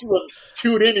 she wasn't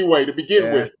cute anyway to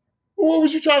begin with. Well, what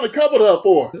was you trying to cover her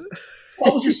for? Why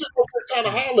was you sitting there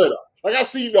trying to holler at her? Like I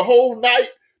seen the whole night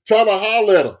trying to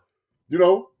holler at her.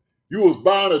 You was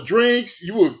buying her drinks.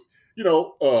 You was, threw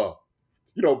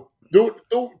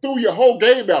your whole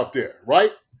game out there,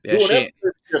 right? Yeah,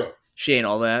 she ain't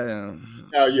all that.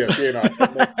 Yeah, she ain't all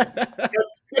that.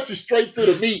 Cut you straight to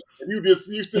the meat, and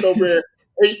you sit over there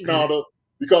hating on her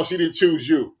because she didn't choose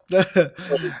you.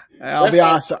 I'll be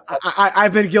honest.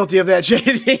 I've been guilty of that,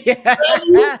 JD.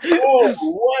 Oh,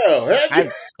 wow.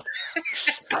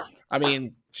 I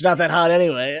mean, she's not that hot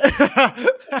anyway.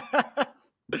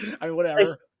 I mean, whatever.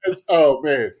 Oh,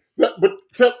 man. But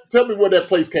tell me where that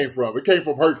place came from. It came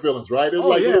from hurt feelings, right? It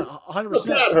was 100%.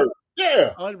 Not hurt. Yeah.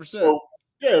 100%. So,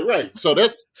 yeah, right. So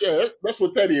that's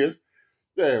what that is.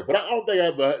 Yeah, but I don't think I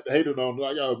ever hated on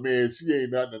like, oh man, she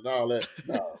ain't nothing and all that.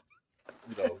 No.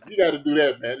 You got to do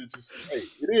that, man. It's just, hey,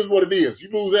 it is what it is. You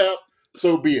lose out,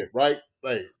 so be it, right?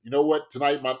 Hey, you know what?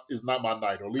 Tonight is not my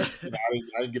night. Or at least I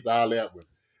didn't get to holler at when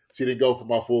she didn't go for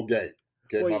my full game.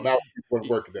 Okay, my mouth wasn't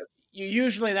working that. you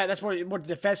usually that's more the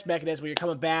defense mechanism when you're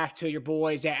coming back to your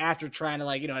boys after trying to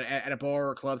at a bar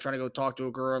or a club trying to go talk to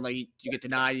a girl and you get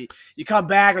denied. You come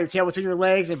back like tail between your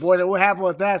legs and boys, like, what happened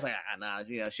with that? It's like nah,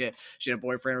 she had a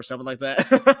boyfriend or something like that.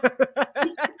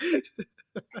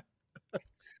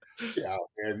 Yeah,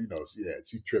 man,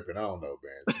 she tripping. I don't know,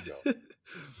 man.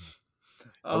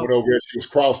 I went over there, she was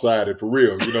cross-eyed for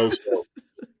real, so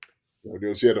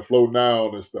she had to float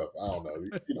down and stuff. I don't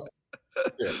know,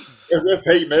 yeah. That's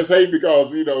hating. That's hating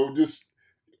because, just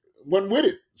wasn't with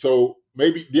it. So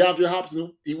maybe DeAndre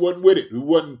Hopkins, he wasn't with it. He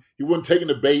wasn't taking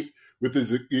the bait with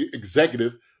his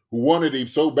executive who wanted him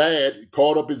so bad, he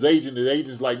called up his agent. The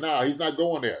agent's like, nah, he's not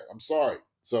going there. I'm sorry.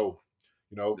 So,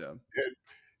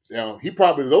 he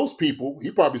probably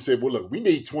said, well, look, we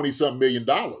need $20-something million,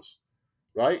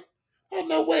 right? Oh,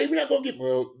 no way. We're not going to get,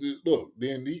 well, look,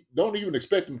 then don't even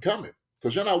expect him coming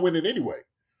because you're not winning anyway.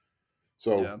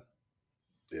 So,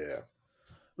 yeah.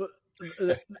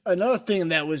 Another thing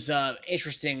that was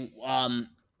interesting,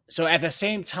 so at the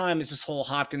same time as this whole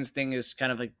Hopkins thing is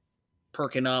kind of like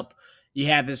perking up, you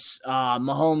have this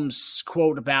Mahomes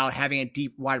quote about having a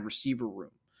deep wide receiver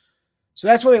room. So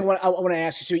that's what I want to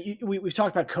ask you. So we've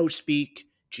talked about coach speak,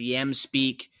 GM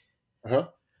speak. Uh-huh.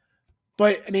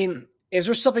 But, I mean, is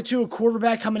there something to a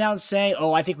quarterback coming out and saying,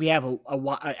 oh, I think we have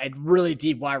a really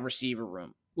deep wide receiver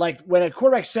room? Like, when a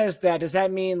quarterback says that, does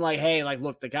that mean, like, hey, like,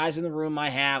 look, the guys in the room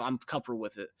I'm comfortable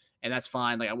with it, and that's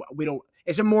fine. Like, we don't –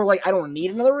 is it more like I don't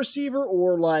need another receiver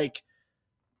or, like,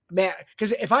 man –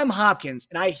 because if I'm Hopkins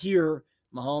and I hear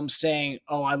Mahomes saying,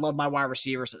 oh, I love my wide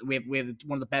receivers. We have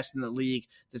one of the best in the league.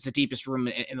 That's the deepest room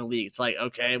in the league. It's like,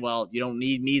 okay, well, you don't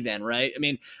need me then, right? I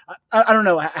mean, I don't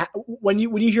know. When you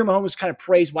hear Mahomes kind of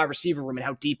praise wide receiver room and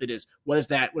how deep it is, what does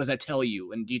that tell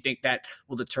you? And do you think that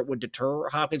would deter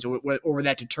Hopkins, or would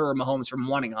that deter Mahomes from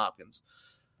wanting Hopkins?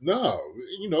 No,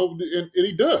 and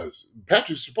he does.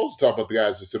 Patrick's supposed to talk about the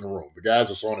guys that's in the room, the guys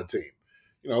that's on the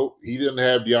team. He didn't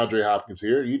have DeAndre Hopkins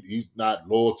here. He's not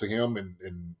loyal to him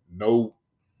in no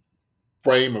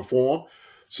frame and form.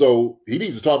 So he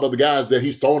needs to talk about the guys that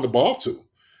he's throwing the ball to.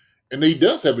 And he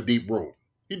does have a deep room.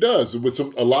 He does, with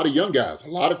a lot of young guys, a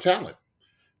lot of talent.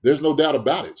 There's no doubt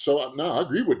about it. So, no, I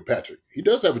agree with Patrick. He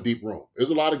does have a deep room.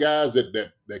 There's a lot of guys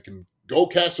that can go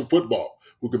catch the football,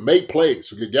 who can make plays,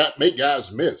 who can make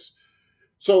guys miss.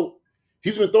 So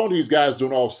he's been throwing to these guys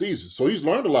during all season. So he's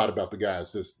learned a lot about the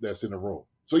guys that's in the room.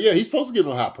 So, yeah, he's supposed to give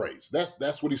them high praise.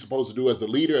 That's what he's supposed to do as a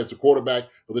leader, as a quarterback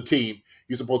of the team.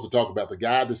 He's supposed to talk about the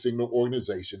guy that's in the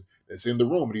organization, that's in the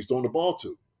room, and he's throwing the ball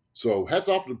to. So hats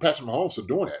off to Patrick Mahomes for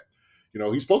doing that.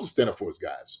 He's supposed to stand up for his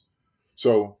guys.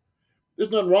 So there's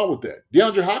nothing wrong with that.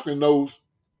 DeAndre Hopkins knows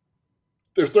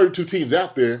there's 32 teams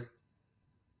out there.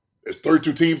 There's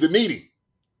 32 teams that need him.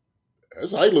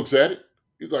 That's how he looks at it.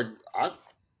 He's like,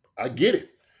 I get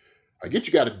it. I get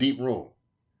you got a deep room.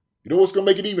 You know what's going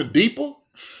to make it even deeper?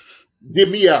 Get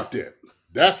me out there.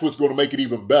 That's what's going to make it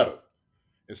even better.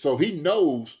 And so he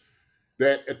knows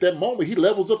that at that moment, he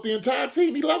levels up the entire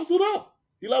team. He levels it up.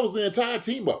 He levels the entire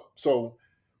team up. So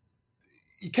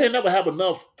you can't never have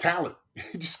enough talent.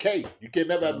 You just can't. You can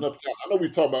never have enough talent. I know we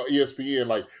talk about ESPN,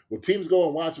 like when teams go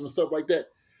and watch them and stuff like that.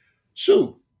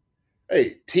 Shoot.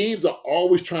 Hey, teams are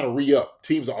always trying to re-up.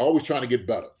 Teams are always trying to get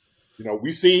better.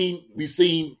 We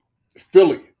seen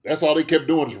Philly. That's all they kept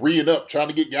doing is re-ing up, trying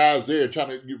to get guys there, trying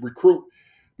to recruit,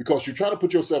 because you're trying to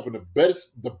put yourself in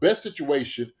the best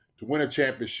situation to win a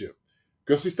championship.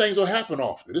 Because these things don't happen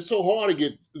often. It's so hard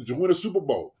to win a Super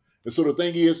Bowl. And so the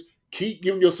thing is, keep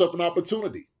giving yourself an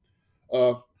opportunity.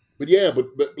 But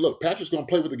look, Patrick's going to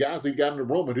play with the guys he got in the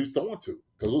room and he's throwing to,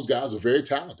 because those guys are very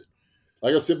talented.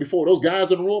 Like I said before, those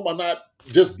guys in the room are not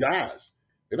just guys.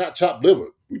 They're not chopped liver.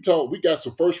 We got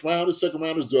some first rounders, second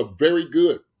rounders that are very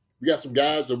good. We got some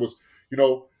guys that was,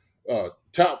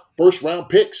 top first round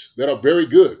picks that are very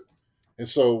good. And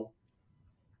so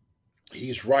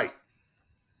he's right.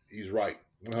 He's right.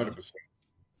 100%.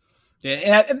 Yeah,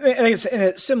 and I think it's in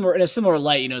a similar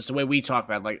light, it's the way we talk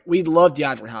about it. Like, we love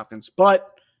DeAndre Hopkins, but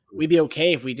we'd be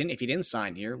okay if he didn't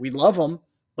sign here. We love him,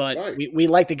 but right. we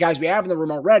like the guys we have in the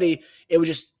room already. It would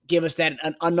just give us that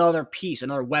another piece,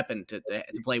 another weapon to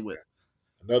play with.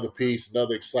 Another piece,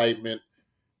 another excitement,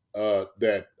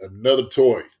 that another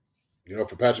toy,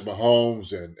 for Patrick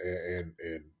Mahomes and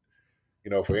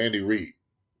for Andy Reid.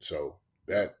 So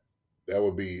that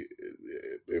would be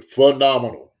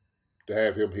phenomenal to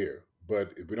have him here.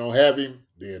 But if we don't have him,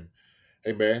 then,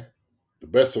 hey, man, the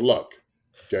best of luck,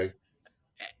 okay?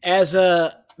 As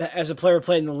a player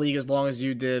played in the league as long as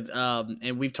you did,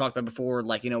 and we've talked about before,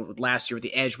 like, last year with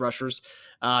the edge rushers,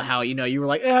 how, you were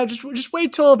like, just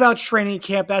wait till about training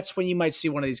camp. That's when you might see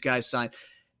one of these guys sign.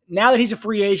 now that he's a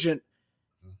free agent,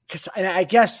 and I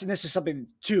guess, and this is something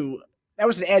too, that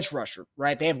was an edge rusher,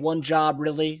 right? They have one job,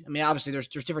 really. I mean, obviously there's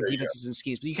different defenses and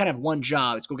schemes, but you kind of have one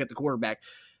job. It's go get the quarterback.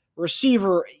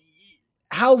 Receiver,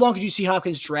 how long could you see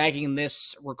Hopkins dragging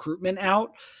this recruitment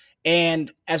out?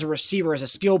 And as a receiver, as a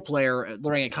skill player,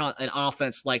 learning an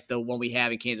offense like the one we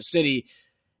have in Kansas City,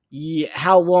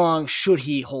 how long should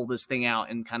he hold this thing out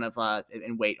and kind of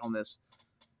and wait on this?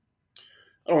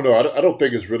 I don't know. I don't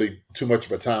think it's really too much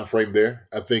of a time frame there.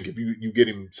 I think if you get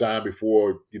him signed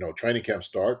before training camp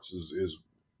starts is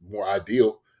more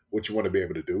ideal. What you want to be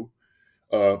able to do,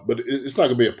 but it's not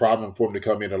going to be a problem for him to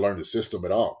come in and learn the system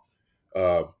at all.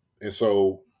 And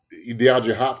so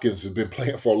DeAndre Hopkins has been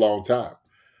playing for a long time.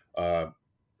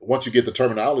 Once you get the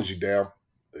terminology down,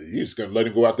 you're just going to let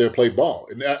him go out there and play ball.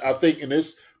 And I think in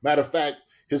this matter of fact,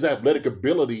 his athletic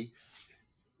ability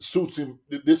suits him.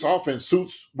 This offense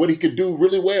suits what he could do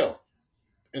really well.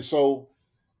 And so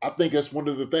I think that's one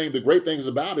of the great things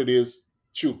about it is,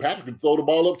 Patrick can throw the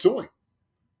ball up to him.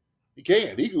 He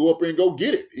can. He can go up there and go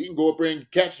get it. He can go up there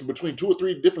and catch it between 2 or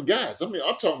 3 different guys. I mean,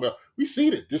 I'm talking about, we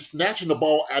seen it, just snatching the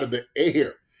ball out of the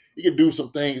air. He can do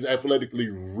some things athletically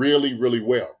really, really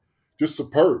well. Just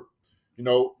superb,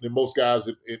 than most guys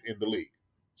in the league.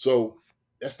 So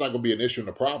that's not going to be an issue and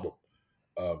a problem.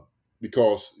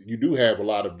 Because you do have a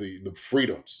lot of the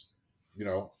freedoms,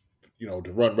 to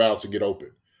run routes and get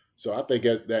open. So I think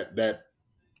that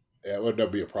would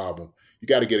never be a problem. You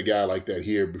got to get a guy like that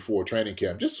here before training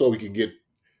camp, just so we can get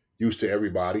used to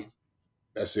everybody.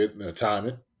 That's it, and the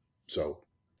timing. So,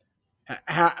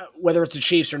 whether it's the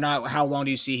Chiefs or not, how long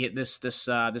do you see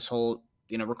this whole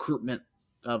recruitment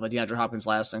of DeAndre Hopkins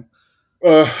lasting?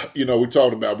 We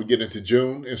talked about we get into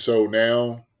June, and so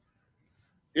now.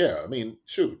 Yeah, I mean,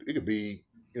 shoot, it could be,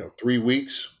 3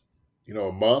 weeks,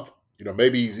 a month,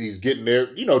 maybe he's getting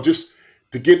there, just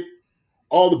to get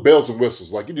all the bells and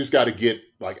whistles. Like, you just got to get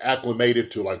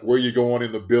acclimated to where you're going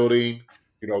in the building,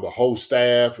 the whole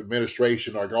staff,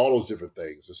 administration, all those different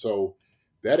things. And so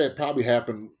that had probably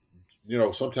happened,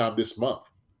 sometime this month.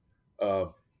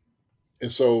 And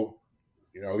so,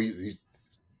 he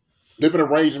living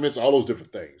arrangements, all those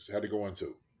different things had to go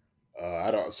into.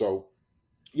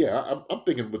 Yeah, I'm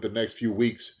thinking with the next few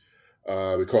weeks,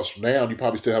 because from now you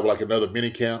probably still have another mini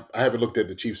camp. I haven't looked at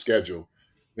the Chiefs' schedule,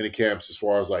 mini camps as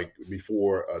far as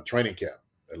before training camp,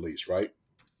 at least, right?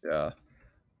 Yeah,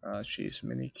 Chiefs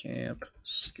mini camp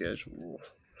schedule.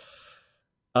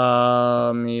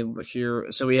 Let me look here.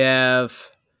 So we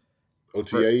have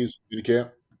OTAs mini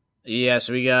camp. Yeah,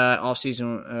 so we got off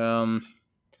season.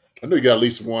 I know you got at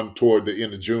least one toward the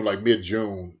end of June,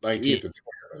 mid-June, 19th and 20th.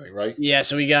 I think, right? Yeah,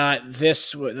 so we got the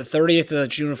 30th of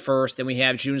June 1st, then we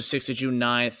have June 6th to June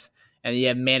 9th, and you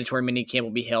have mandatory mini camp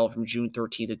will be held from June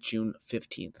 13th to June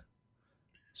 15th.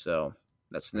 So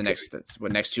that's next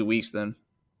 2 weeks then.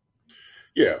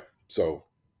 Yeah. So,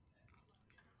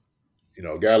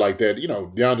 a guy like that,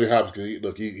 DeAndre Hopkins,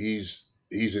 look, he's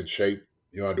in shape.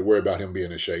 You don't have to worry about him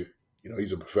being in shape.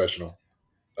 He's a professional.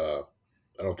 I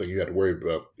don't think you have to worry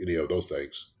about any of those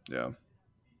things. Yeah.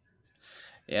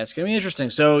 Yeah, it's going to be interesting.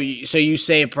 So you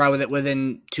say probably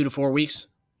within 2 to 4 weeks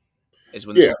is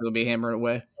when this will be hammered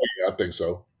away? Yeah, I think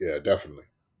so. Yeah, definitely.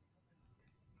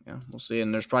 Yeah, we'll see.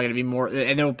 And there's probably going to be more,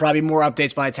 and there will probably be more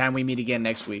updates by the time we meet again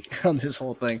next week on this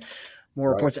whole thing.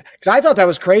 More reports. Because I thought that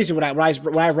was crazy when I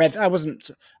read. I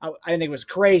didn't think it was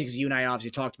crazy because you and I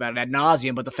obviously talked about it ad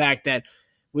nauseum. But the fact that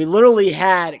we literally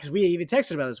had, because we even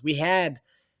texted about this, we had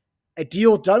a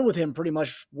deal done with him, pretty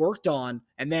much worked on,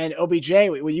 and then OBJ.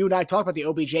 When you and I talked about the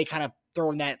OBJ kind of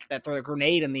throwing that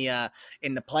grenade in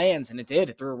the plans, and it did.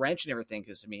 It threw a wrench and everything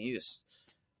because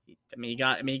he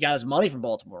got his money from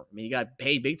Baltimore. He got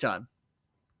paid big time.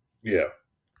 Yeah.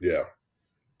 Yeah,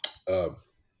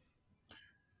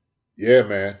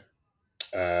 man.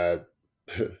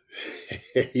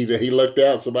 He lucked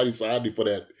out. Somebody signed him for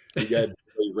that.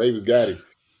 Ravens got him.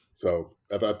 So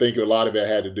I think a lot of it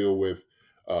had to do with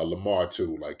Lamar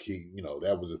too.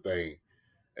 That was a thing.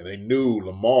 And they knew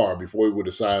Lamar before he would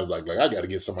have signed, was like I got to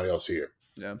get somebody else here.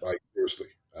 Yeah. Seriously.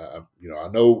 I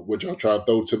know what y'all trying to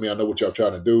throw to me. I know what y'all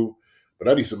trying to do, but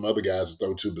I need some other guys to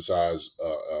throw to besides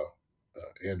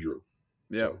Andrew.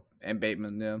 Yeah. So, and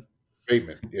Bateman. Yeah.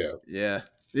 Bateman. Yeah. Yeah.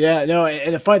 Yeah. No.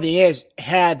 And the funny thing is,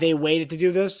 had they waited to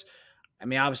do this,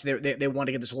 obviously they want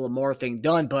to get this whole Lamar thing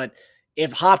done, but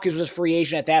if Hopkins was a free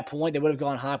agent at that point, they would have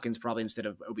gone Hopkins probably instead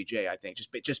of OBJ, I think,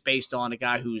 just based on a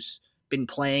guy who's been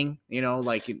playing, Yeah.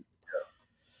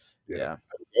 That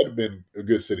would have been a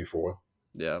good city for him.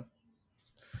 Yeah.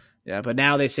 Yeah, but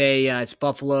now they say it's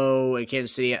Buffalo and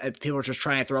Kansas City. People are just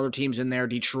trying to throw other teams in there,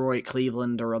 Detroit,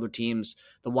 Cleveland, or other teams,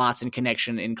 the Watson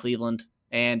connection in Cleveland.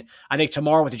 And I think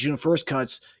tomorrow with the June 1st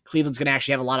cuts, Cleveland's going to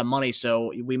actually have a lot of money.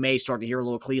 So we may start to hear a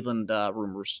little Cleveland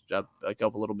rumors go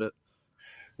up a little bit.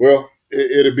 Well,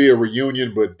 it'll be a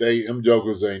reunion, but them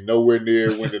jokers ain't nowhere near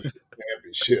winning the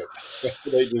championship.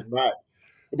 They just not.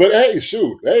 But hey,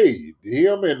 shoot,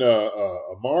 him and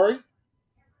Amari.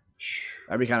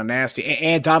 That'd be kind of nasty.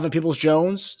 And Donovan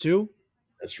Peoples-Jones too.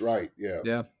 That's right. Yeah.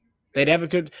 Yeah. They'd have a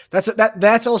good.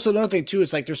 That's also another thing too.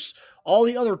 It's like there's all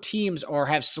the other teams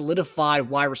have solidified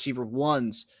wide receiver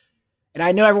ones, and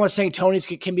I know everyone's saying Tony's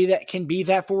can be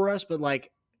that for us, but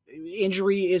like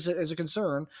injury is a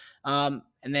concern.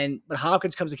 But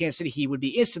Hopkins comes to Kansas City, he would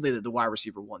be instantly the wide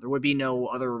receiver one. There would be no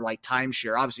other like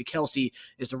timeshare. Obviously, Kelsey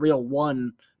is the real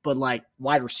one, but like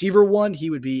wide receiver one, he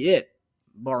would be it,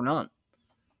 bar none.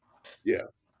 Yeah,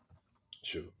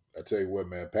 sure. I tell you what,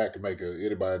 man, Pat can make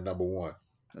anybody number one.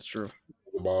 That's true.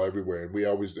 The ball everywhere,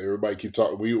 and everybody keep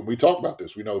talking. We talk about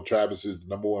this. We know Travis is the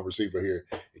number one receiver here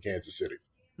in Kansas City.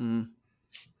 Mm-hmm.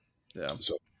 Yeah.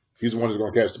 So he's the one who's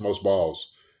going to catch the most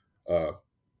balls. But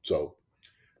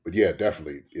yeah,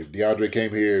 definitely. If DeAndre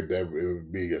came here, it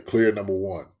would be a clear number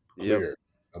one. Number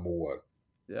one.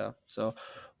 Yeah. So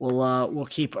we'll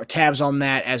keep our tabs on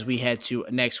that as we head to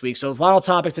next week. So the final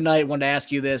topic tonight, I wanted to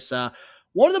ask you this.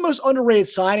 One of the most underrated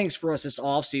signings for us this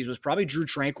offseason was probably Drue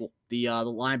Tranquill, the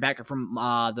linebacker from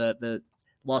the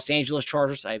Los Angeles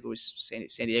Chargers. I always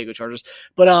San Diego Chargers.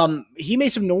 But he made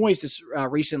some noise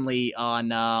recently on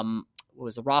what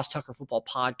was the Ross Tucker Football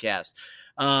Podcast.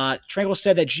 Tranquill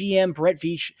said that GM Brett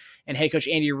Veach and head coach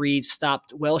Andy Reid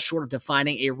stopped well short of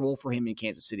defining a role for him in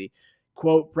Kansas City.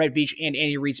 Quote, Brett Veach and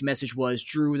Andy Reid's message was,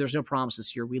 Drue, there's no promises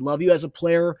here. We love you as a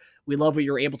player. We love what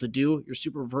you're able to do. You're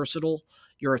super versatile.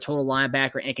 You're a total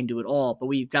linebacker and can do it all. But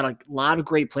we've got a lot of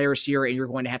great players here, and you're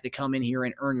going to have to come in here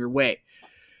and earn your way.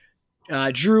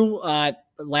 Drue,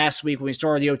 last week when we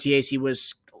started the OTAs, he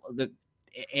was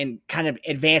and kind of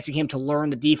advancing him to learn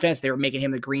the defense. They were making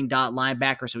him the green dot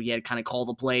linebacker, so he had to kind of call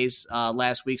the plays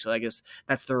last week. So I guess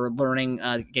that's their learning,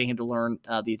 getting him to learn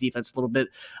the defense a little bit.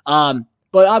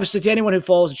 But obviously, to anyone who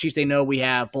follows the Chiefs, they know we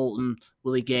have Bolton,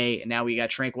 Willie Gay, and now we got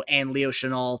Tranquill and Leo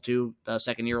Chenal, too, the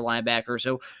second-year linebacker.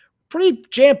 So pretty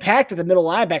jam-packed at the middle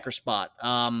linebacker spot.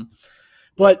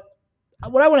 But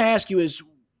what I want to ask you is,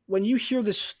 when you hear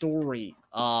this story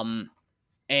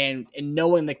and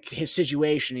knowing his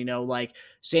situation, like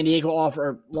San Diego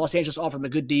Los Angeles offered him a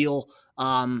good deal,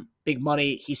 big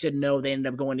money. He said no. They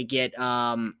ended up going to get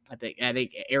I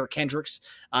think Eric Kendricks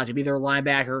to be their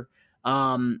linebacker.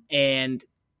 And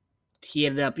he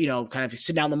ended up, kind of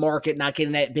sitting down the market, not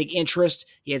getting that big interest.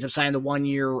 He ends up signing the 1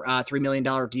 year, $3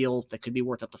 million deal that could be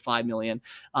worth up to $5 million.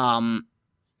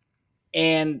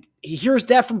 And he hears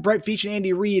that from Brett Veach and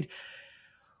Andy Reid.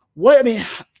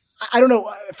 I don't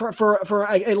know, for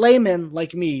a layman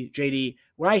like me, JD,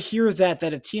 when I hear that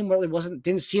a team really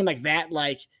didn't seem like that,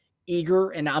 like eager,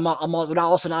 and I'm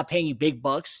also not paying you big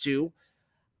bucks too.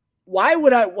 Why did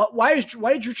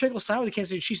Drue Tranquill sign with the Kansas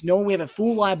City Chiefs knowing we have a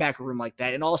full linebacker room like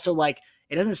that? And also, like,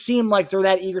 it doesn't seem like they're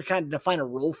that eager kind of to find a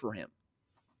role for him.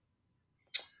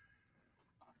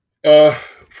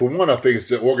 For one, I think it's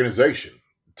the organization.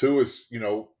 Two is,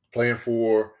 playing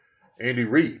for Andy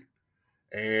Reid.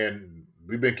 And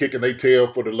we've been kicking their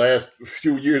tail for the last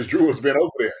few years. Drue has been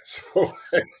over there. So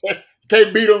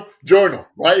can't beat them, join them,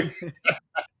 right?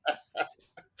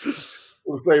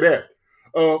 We'll say that.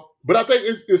 But I think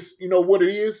it's what it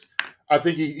is. I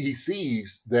think he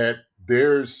sees that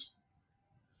there's,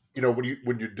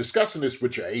 when you're discussing this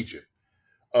with your agent,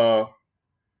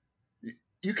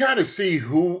 you kind of see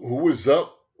who is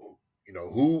up,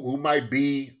 who might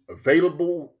be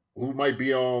available, who might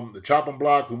be on the chopping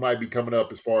block, who might be coming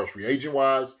up as far as free agent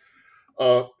wise.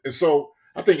 And so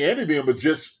I think any of them is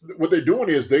just what they're doing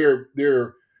is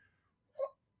they're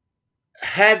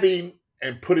having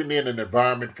and putting in an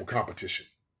environment for competition.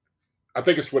 I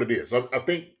think it's what it is. I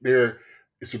think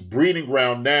it's a breeding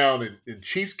ground now in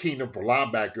Chiefs Kingdom for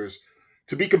linebackers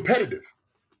to be competitive,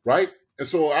 right? And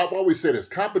so I've always said this,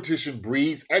 competition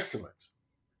breeds excellence.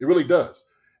 It really does.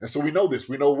 And so we know this.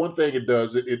 We know one thing it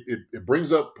does. It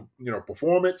brings up,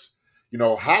 performance,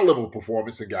 high-level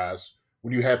performance in guys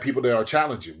when you have people that are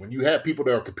challenging, when you have people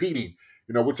that are competing.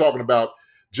 We're talking about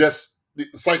just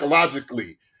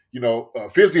psychologically,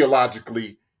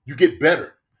 physiologically, you get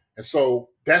better. And so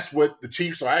that's what the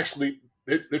Chiefs are actually,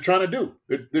 they're trying to do.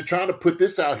 They're trying to put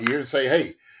this out here and say,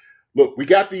 hey, look, we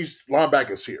got these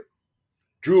linebackers here.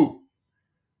 Drue,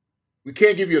 we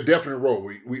can't give you a definite role.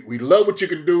 We love what you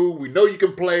can do. We know you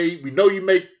can play. We know you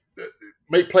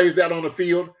make plays out on the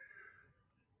field.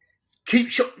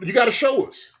 You got to show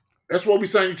us. That's why we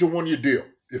signed you to a 1 year deal.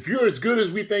 If you're as good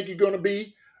as we think you're going to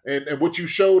be, and what you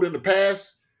showed in the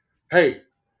past, hey,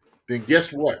 then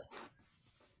guess what?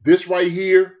 This right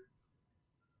here,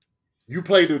 you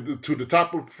play to the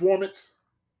top of performance,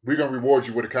 we're going to reward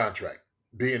you with a contract,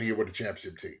 being here with the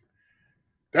championship team.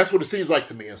 That's what it seems like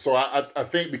to me. And so I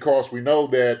think because we know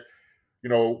that,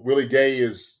 Willie Gay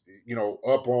is,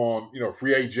 up on,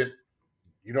 free agent,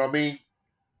 you know what I mean?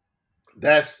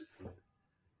 That's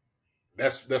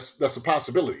a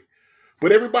possibility.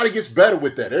 But everybody gets better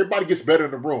with that. Everybody gets better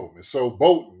in the room. And so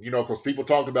Bolton, because people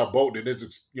talked about Bolton and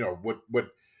his, what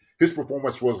his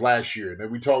performance was last year. And then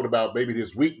we talked about maybe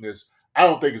his weakness. I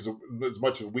don't think it's as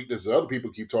much of a weakness as other people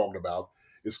keep talking about.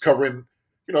 Is covering,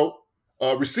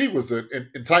 receivers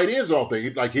and tight ends. I don't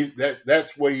think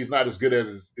that's what he's not as good at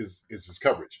is his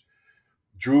coverage.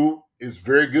 Drue is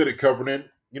very good at covering,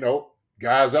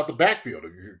 guys out the backfield,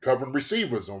 covering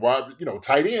receivers and wide,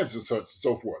 tight ends and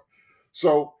so forth.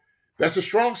 So that's a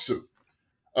strong suit.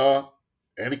 And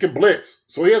he can blitz.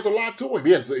 So he has a lot to him.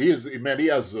 He has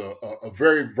a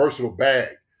very versatile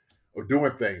bag of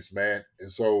doing things, man.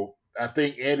 And so I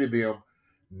think Andy them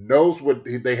knows what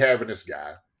they have in this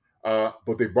guy,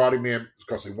 but they brought him in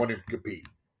because they want him to compete.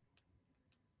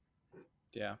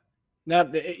 Yeah. Now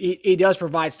he does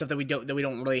provide stuff that we don't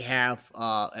really have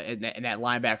in that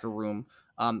linebacker room.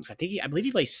 I believe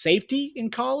he plays safety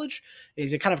in college.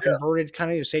 He's a kind of converted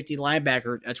kind of safety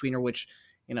linebacker tweener, which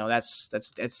that's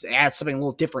adds something a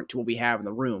little different to what we have in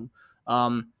the room.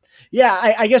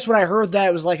 I guess when I heard that,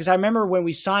 it was like, because I remember when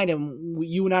we signed him,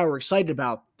 you and I were excited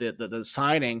about the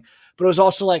signing, but it was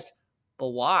also like, but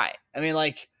why? I mean,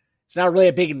 like, it's not really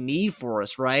a big need for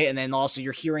us, right? And then also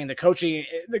you're hearing the coaching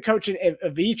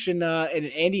of each and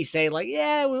Andy say like,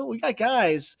 yeah, we got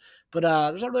guys, but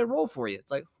there's not really a role for you.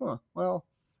 It's like, well,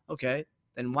 okay,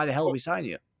 then why the hell did we sign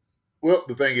you? Well,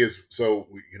 the thing is, so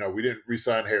we didn't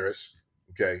re-sign Harris.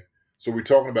 Okay, so we're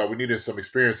talking about we needed some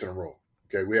experience in the room.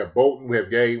 Okay, we have Bolton, we have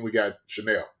Gay, we got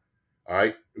Chanel. All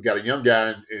right, we got a young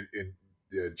guy in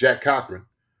Jack Cochran.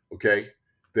 Okay,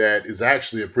 that is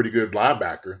actually a pretty good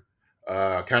linebacker.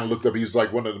 Kind of looked up, he was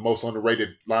like one of the most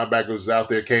underrated linebackers out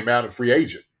there. Came out in free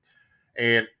agent,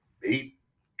 and he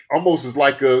almost is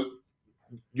like a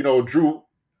Drue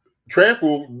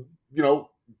Tranquill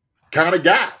kind of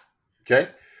guy. Okay,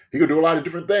 he could do a lot of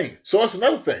different things. So that's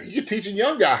another thing. You're teaching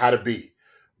young guy how to be.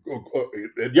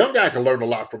 A young guy can learn a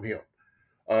lot from him.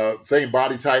 Same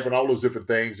body type and all those different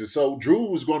things. And so Drue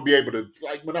was going to be able to,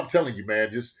 like when I'm telling you, man,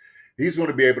 he's going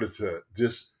to be able to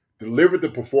just deliver the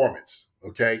performance,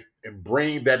 okay, and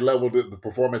bring that level of the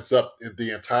performance up in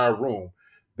the entire room.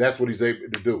 That's what he's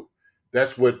able to do.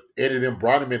 That's what Eddie them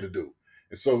brought him in to do.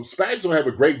 And so Spags will have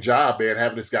a great job, man,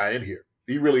 having this guy in here.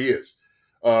 He really is.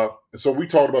 And so we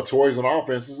talked about toys on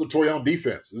offense. This is a toy on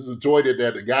defense. This is a toy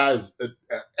that the guy is an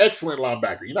excellent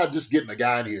linebacker. You're not just getting a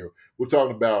guy in here. We're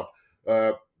talking about,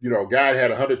 a guy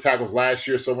had 100 tackles last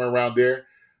year, somewhere around there,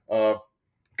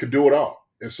 could do it all.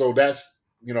 And so that's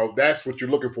what you're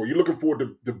looking for. You're looking for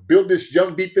to build this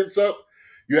young defense up.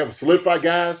 You have solidified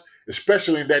guys,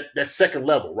 especially in that second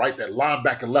level, right? That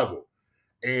linebacker level.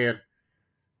 And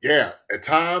yeah, at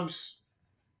times,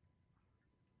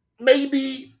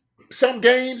 maybe some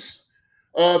games,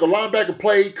 the linebacker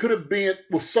play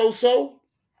was so-so,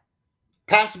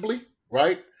 possibly,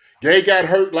 right? Gay got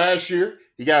hurt last year.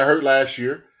 He got hurt last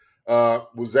year,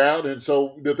 was out. And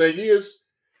so the thing is,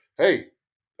 hey,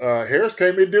 Harris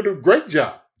came in and did a great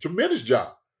job, tremendous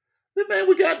job. Hey, man,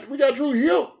 we got Drue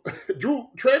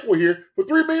Tranquill here for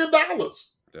 $3 million.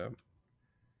 Yeah.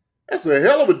 That's a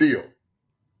hell of a deal.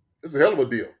 It's a hell of a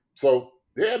deal. So,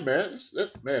 yeah, man,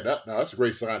 that's a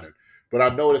great signing. But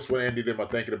I know that's what Andy and them are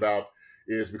thinking about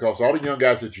is because all the young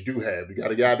guys that you do have, you got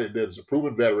a guy that is a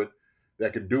proven veteran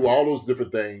that can do all those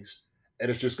different things, and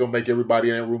it's just going to make everybody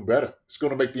in that room better. It's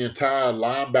going to make the entire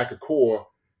linebacker core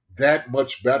that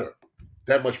much better,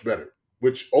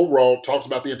 which overall talks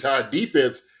about the entire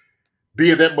defense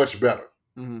being that much better,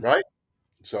 right?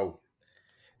 So.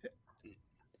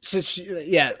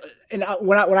 And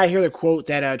when I hear the quote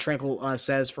that Tranquill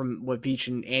says from what Veach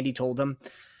and Andy told them,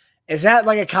 is that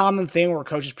like a common thing where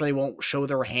coaches probably won't show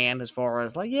their hand as far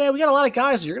as like, yeah, we got a lot of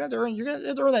guys, so you're gonna have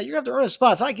to earn a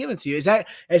spot. It's not given to you. Is that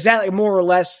like more or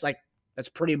less like that's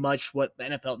pretty much what the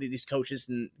NFL these coaches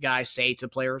and guys say to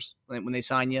players when they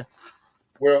sign you?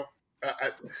 Well,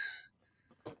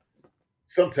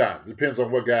 sometimes it depends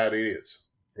on what guy it is,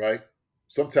 right?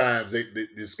 Sometimes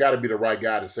it's got to be the right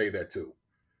guy to say that to.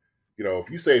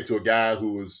 If you say it to a guy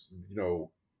who is,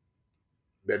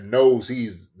 that knows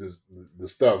he's the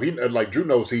stuff, he like Drue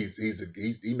knows he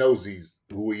knows he's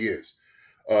who he is.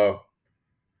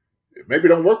 Maybe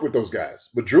don't work with those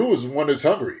guys, but Drue is one that's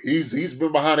hungry. He's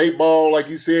been behind 8 ball, like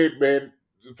you said, man,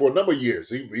 for a number of years.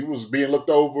 He was being looked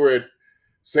over at,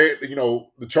 say,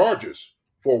 the Chargers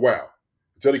for a while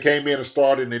until he came in and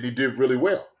started, and he did really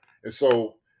well. And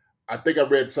so I think I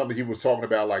read something he was talking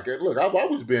about like, look, I've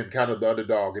always been kind of the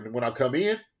underdog, and when I come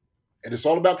in and it's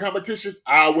all about competition,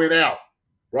 I win out,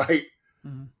 right?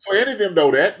 Mm-hmm. So any of them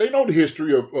know that. They know the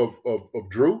history of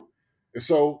Drue. And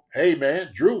so, hey, man,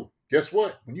 Drue, guess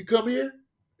what? When you come here,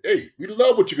 hey, we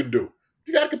love what you can do.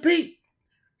 You got to compete.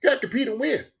 You got to compete and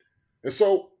win. And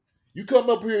so you come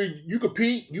up here, you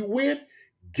compete, you win.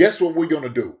 Guess what we're going to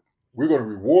do? We're going to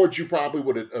reward you probably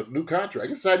with a new contract.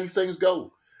 That's how these things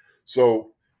go.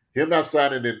 So him not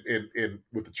signing in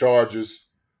with the Chargers,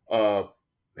 having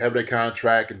that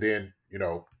contract, and then,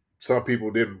 some people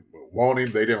didn't want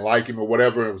him, they didn't like him or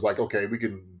whatever. It was like, okay, we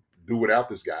can do without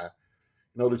this guy.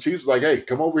 The Chiefs was like, hey,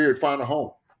 come over here and find a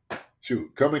home.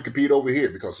 Shoot, come and compete over here,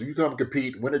 because if you come and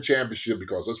compete, win a championship,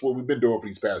 because that's what we've been doing for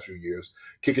these past few years,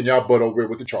 kicking y'all butt over here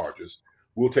with the Chargers.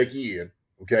 We'll take you in,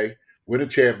 okay? Win a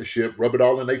championship, rub it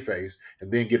all in their face,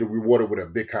 and then get rewarded with a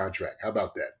big contract. How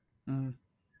about that? Mm-hmm.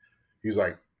 He's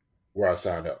like, where I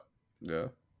signed up. Yeah.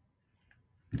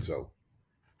 So.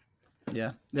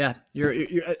 Yeah. You're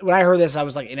when I heard this, I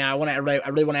was like, I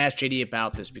really want to ask JD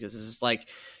about this, because this is like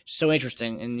so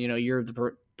interesting, and you're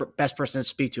the best person to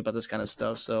speak to about this kind of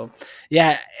stuff. So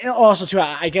yeah. And also too,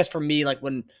 I guess for me, like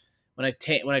when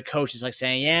a coach is like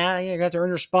saying, yeah, you got to earn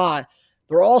your spot,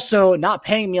 they're also not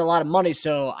paying me a lot of money,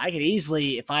 so I could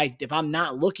easily, if I'm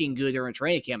not looking good during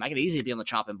training camp, I could easily be on the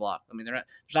chopping block. I mean, there's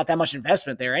not that much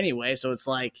investment there anyway, so it's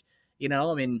like,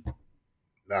 I mean.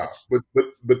 No,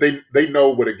 but they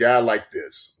know with a guy like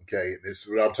this, okay, this is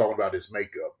what I'm talking about, his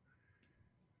makeup,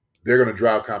 they're going to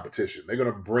drive competition. They're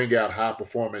going to bring out high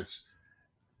performance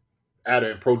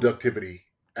and productivity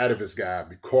out of this guy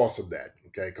because of that,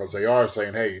 okay, because they are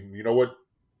saying, hey, you know what,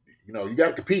 you got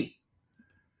to compete.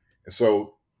 And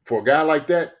so for a guy like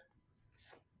that,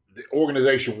 the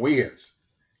organization wins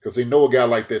because they know a guy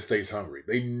like that stays hungry.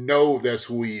 They know that's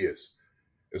who he is.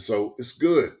 And so it's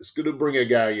good. It's good to bring a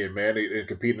guy in, man, and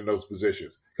compete in those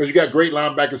positions. Because you got great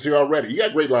linebackers here already. You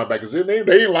got great linebackers in there.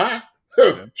 They ain't lying.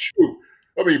 Shoot.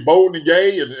 I mean, Bolden and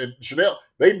Gay and Chanel,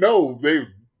 they know they're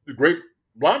the great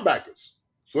linebackers.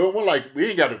 So it wasn't like we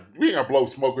ain't got to blow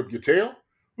smoke up your tail.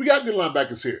 We got good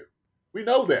linebackers here. We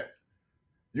know that.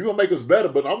 You're gonna make us better,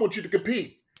 but I want you to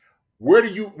compete. Where do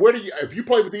you if you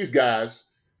play with these guys,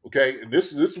 okay, and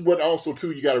this is what also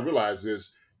too you gotta realize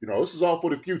is, this is all for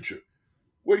the future.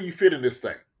 Where do you fit in this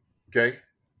thing? Okay?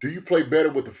 Do you play better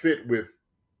with the fit with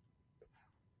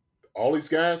all these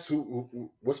guys?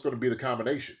 What's going to be the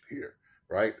combination here,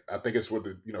 right? I think it's what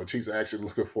the Chiefs are actually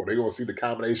looking for. They're going to see the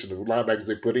combination of the linebackers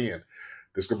they put in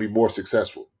that's going to be more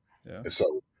successful. Yeah. And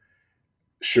so,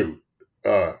 shoot,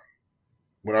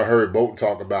 when I heard Bolton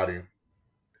talk about him,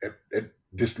 it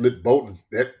just lit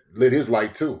his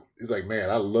light too. He's like, man,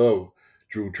 I love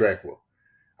Drue Tranquill.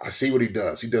 I see what he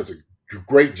does. He does a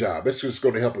great job. It's just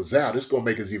going to help us out. It's going to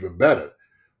make us even better.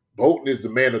 Bolton is the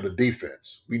man of the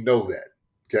defense. We know that.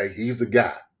 Okay, he's the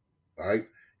guy. All right,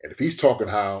 and if he's talking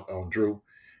high on Drue,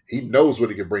 he knows what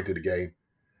he can bring to the game.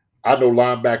 I know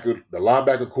the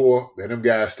linebacker core, man, them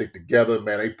guys stick together.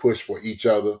 Man, they push for each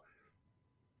other.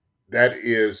 That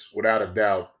is, without a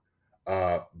doubt,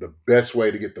 the best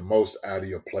way to get the most out of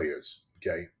your players.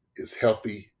 Okay, is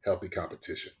healthy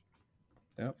competition.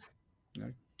 Yep.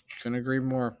 Couldn't agree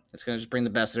more. It's going to just bring the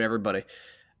best of everybody.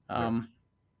 All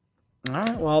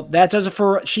right. Well, that does it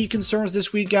for Chief Concerns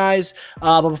this week, guys.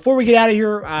 But before we get out of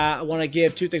here, I want to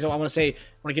give two things. I want to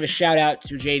give a shout out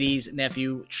to JD's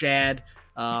nephew, Chad.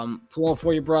 Pulling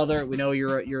for your brother. We know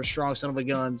you're a strong son of a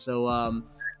gun. So,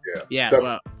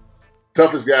 yeah.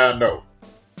 Toughest guy I know,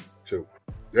 too.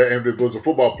 And it was a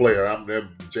football player.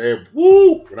 Chad,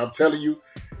 woo! And I'm telling you,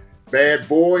 bad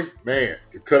boy, man,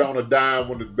 could cut on a dime,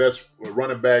 one of the best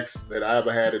running backs that I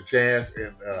ever had a chance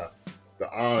and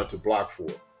the honor to block for.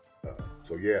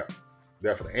 So, yeah,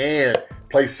 definitely. And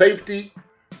play safety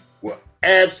will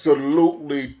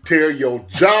absolutely tear your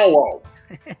jaw off.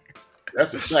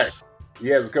 That's a fact. He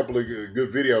has a couple of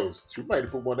good videos. So we might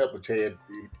have put one up with Chad.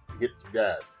 He hit some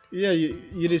guys. Yeah,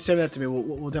 you did send that to me.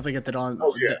 We'll definitely get that on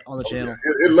the channel.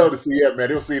 Yeah. He'd love to see that, man.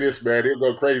 He'll see this, man. He'll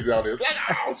go crazy on this. Like,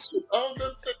 oh, shit. Oh,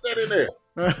 let's sit that in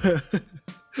there.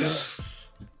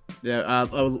 Yeah, I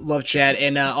love Chad.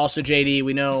 And also, JD,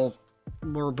 we know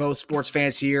we're both sports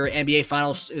fans here. NBA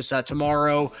Finals is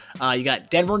tomorrow. You got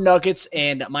Denver Nuggets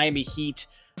and Miami Heat.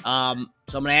 So I'm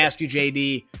going to ask you,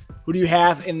 JD, who do you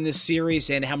have in this series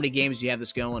and how many games do you have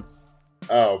this going?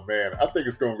 Oh, man. I think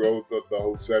it's going to go the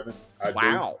whole 7.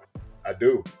 I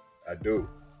do.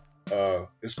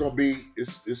 it's gonna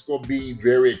be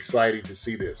very exciting to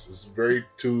see this. It's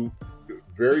two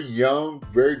very young,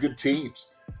 very good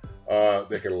teams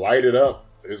that can light it up.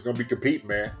 It's gonna be competing,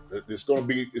 man. It's gonna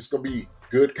be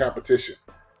good competition.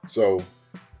 So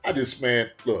I just, man,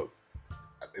 look,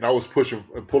 and I was pushing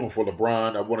and pulling for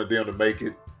LeBron. I wanted them to make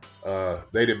it.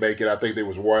 They didn't make it. I think they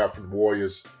was wore out from the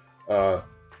Warriors.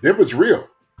 Denver's real.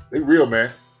 They real,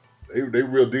 man. They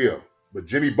real deal. But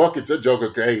Jimmy Buckets, that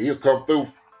joker, hey, he'll come through.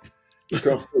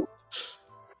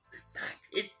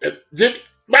 Jimmy,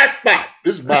 my spot.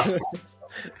 This is my spot.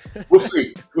 We'll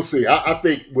see. I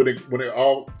think when it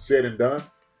all said and done,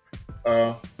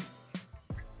 I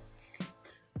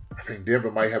think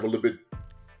Denver might have a little bit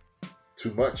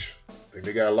too much. I think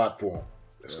they got a lot for them.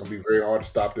 It's going to be very hard to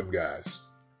stop them guys.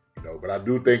 But I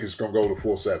do think it's going to go to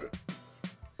 4-7.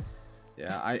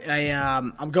 Yeah,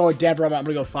 I'm going Denver. I'm going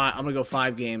to go 5. I'm going to go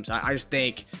 5 games. I just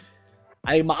think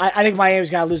I think Miami's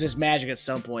got to lose this magic at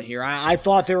some point here. I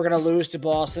thought they were going to lose to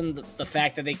Boston. The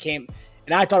fact that they came,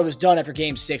 and I thought it was done after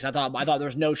Game 6. I thought there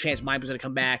was no chance Miami was going to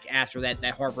come back after that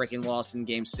heartbreaking loss in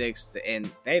Game 6.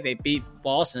 And they beat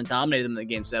Boston and dominated them in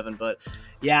Game 7. But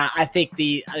yeah, I think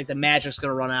the magic's going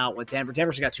to run out with Denver.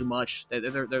 Denver's got too much.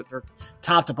 They're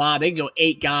top to bottom. They can go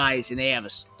 8 guys, and they have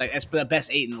that's the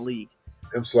best 8 in the league.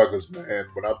 Them suckers, man.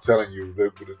 But I'm telling you,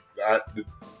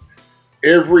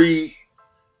 every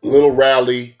little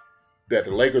rally that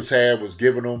the Lakers had was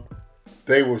giving them,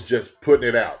 they was just putting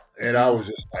it out. And I was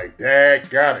just like, Dad,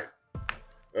 got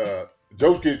it.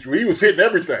 Jokic, he was hitting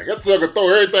everything. That sucker throw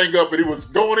everything up, and he was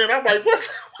going in. I'm like,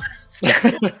 what's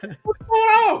going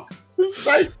on? This is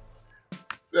like,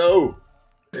 no.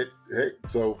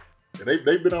 So they've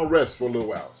been on rest for a little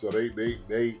while. So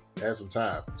they had some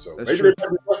time. So That's maybe true. they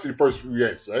might be rusty the first few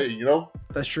games. Hey,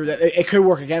 That's true. That it could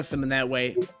work against them in that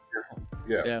way.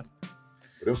 Yeah.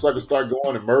 But them suckers start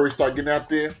going and Murray start getting out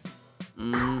there.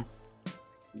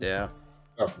 Yeah.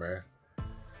 Tough, man.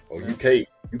 Oh, Yeah.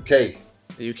 UK.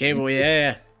 The UK, boy,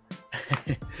 yeah.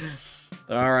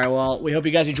 All right, well, we hope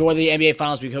you guys enjoyed the NBA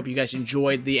Finals. We hope you guys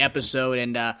enjoyed the episode.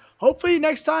 And hopefully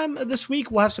next time this week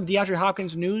we'll have some DeAndre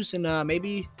Hopkins news, and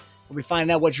maybe we'll be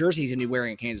finding out what jersey he's going to be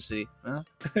wearing in Kansas City.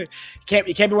 You can't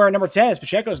be wearing number 10. It's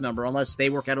Pacheco's number unless they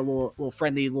work out a little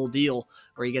friendly little deal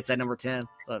where he gets that number 10.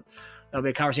 But that'll be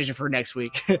a conversation for next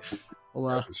week.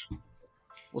 We'll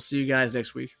see you guys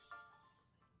next week.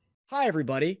 Hi,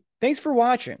 everybody. Thanks for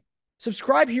watching.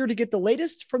 Subscribe here to get the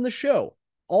latest from the show.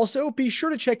 Also, be sure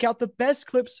to check out the best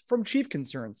clips from Chief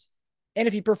Concerns. And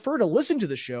if you prefer to listen to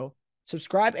the show,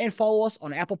 subscribe and follow us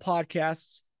on Apple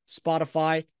Podcasts,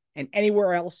 Spotify, and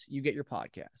anywhere else you get your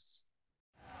podcasts.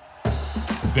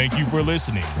 Thank you for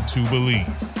listening to Believe.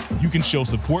 You can show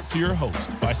support to your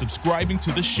host by subscribing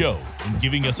to the show and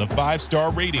giving us a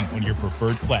 5-star rating on your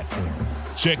preferred platform.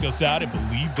 Check us out at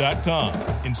Believe.com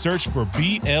and search for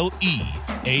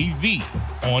BLEAV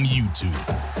on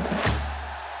YouTube.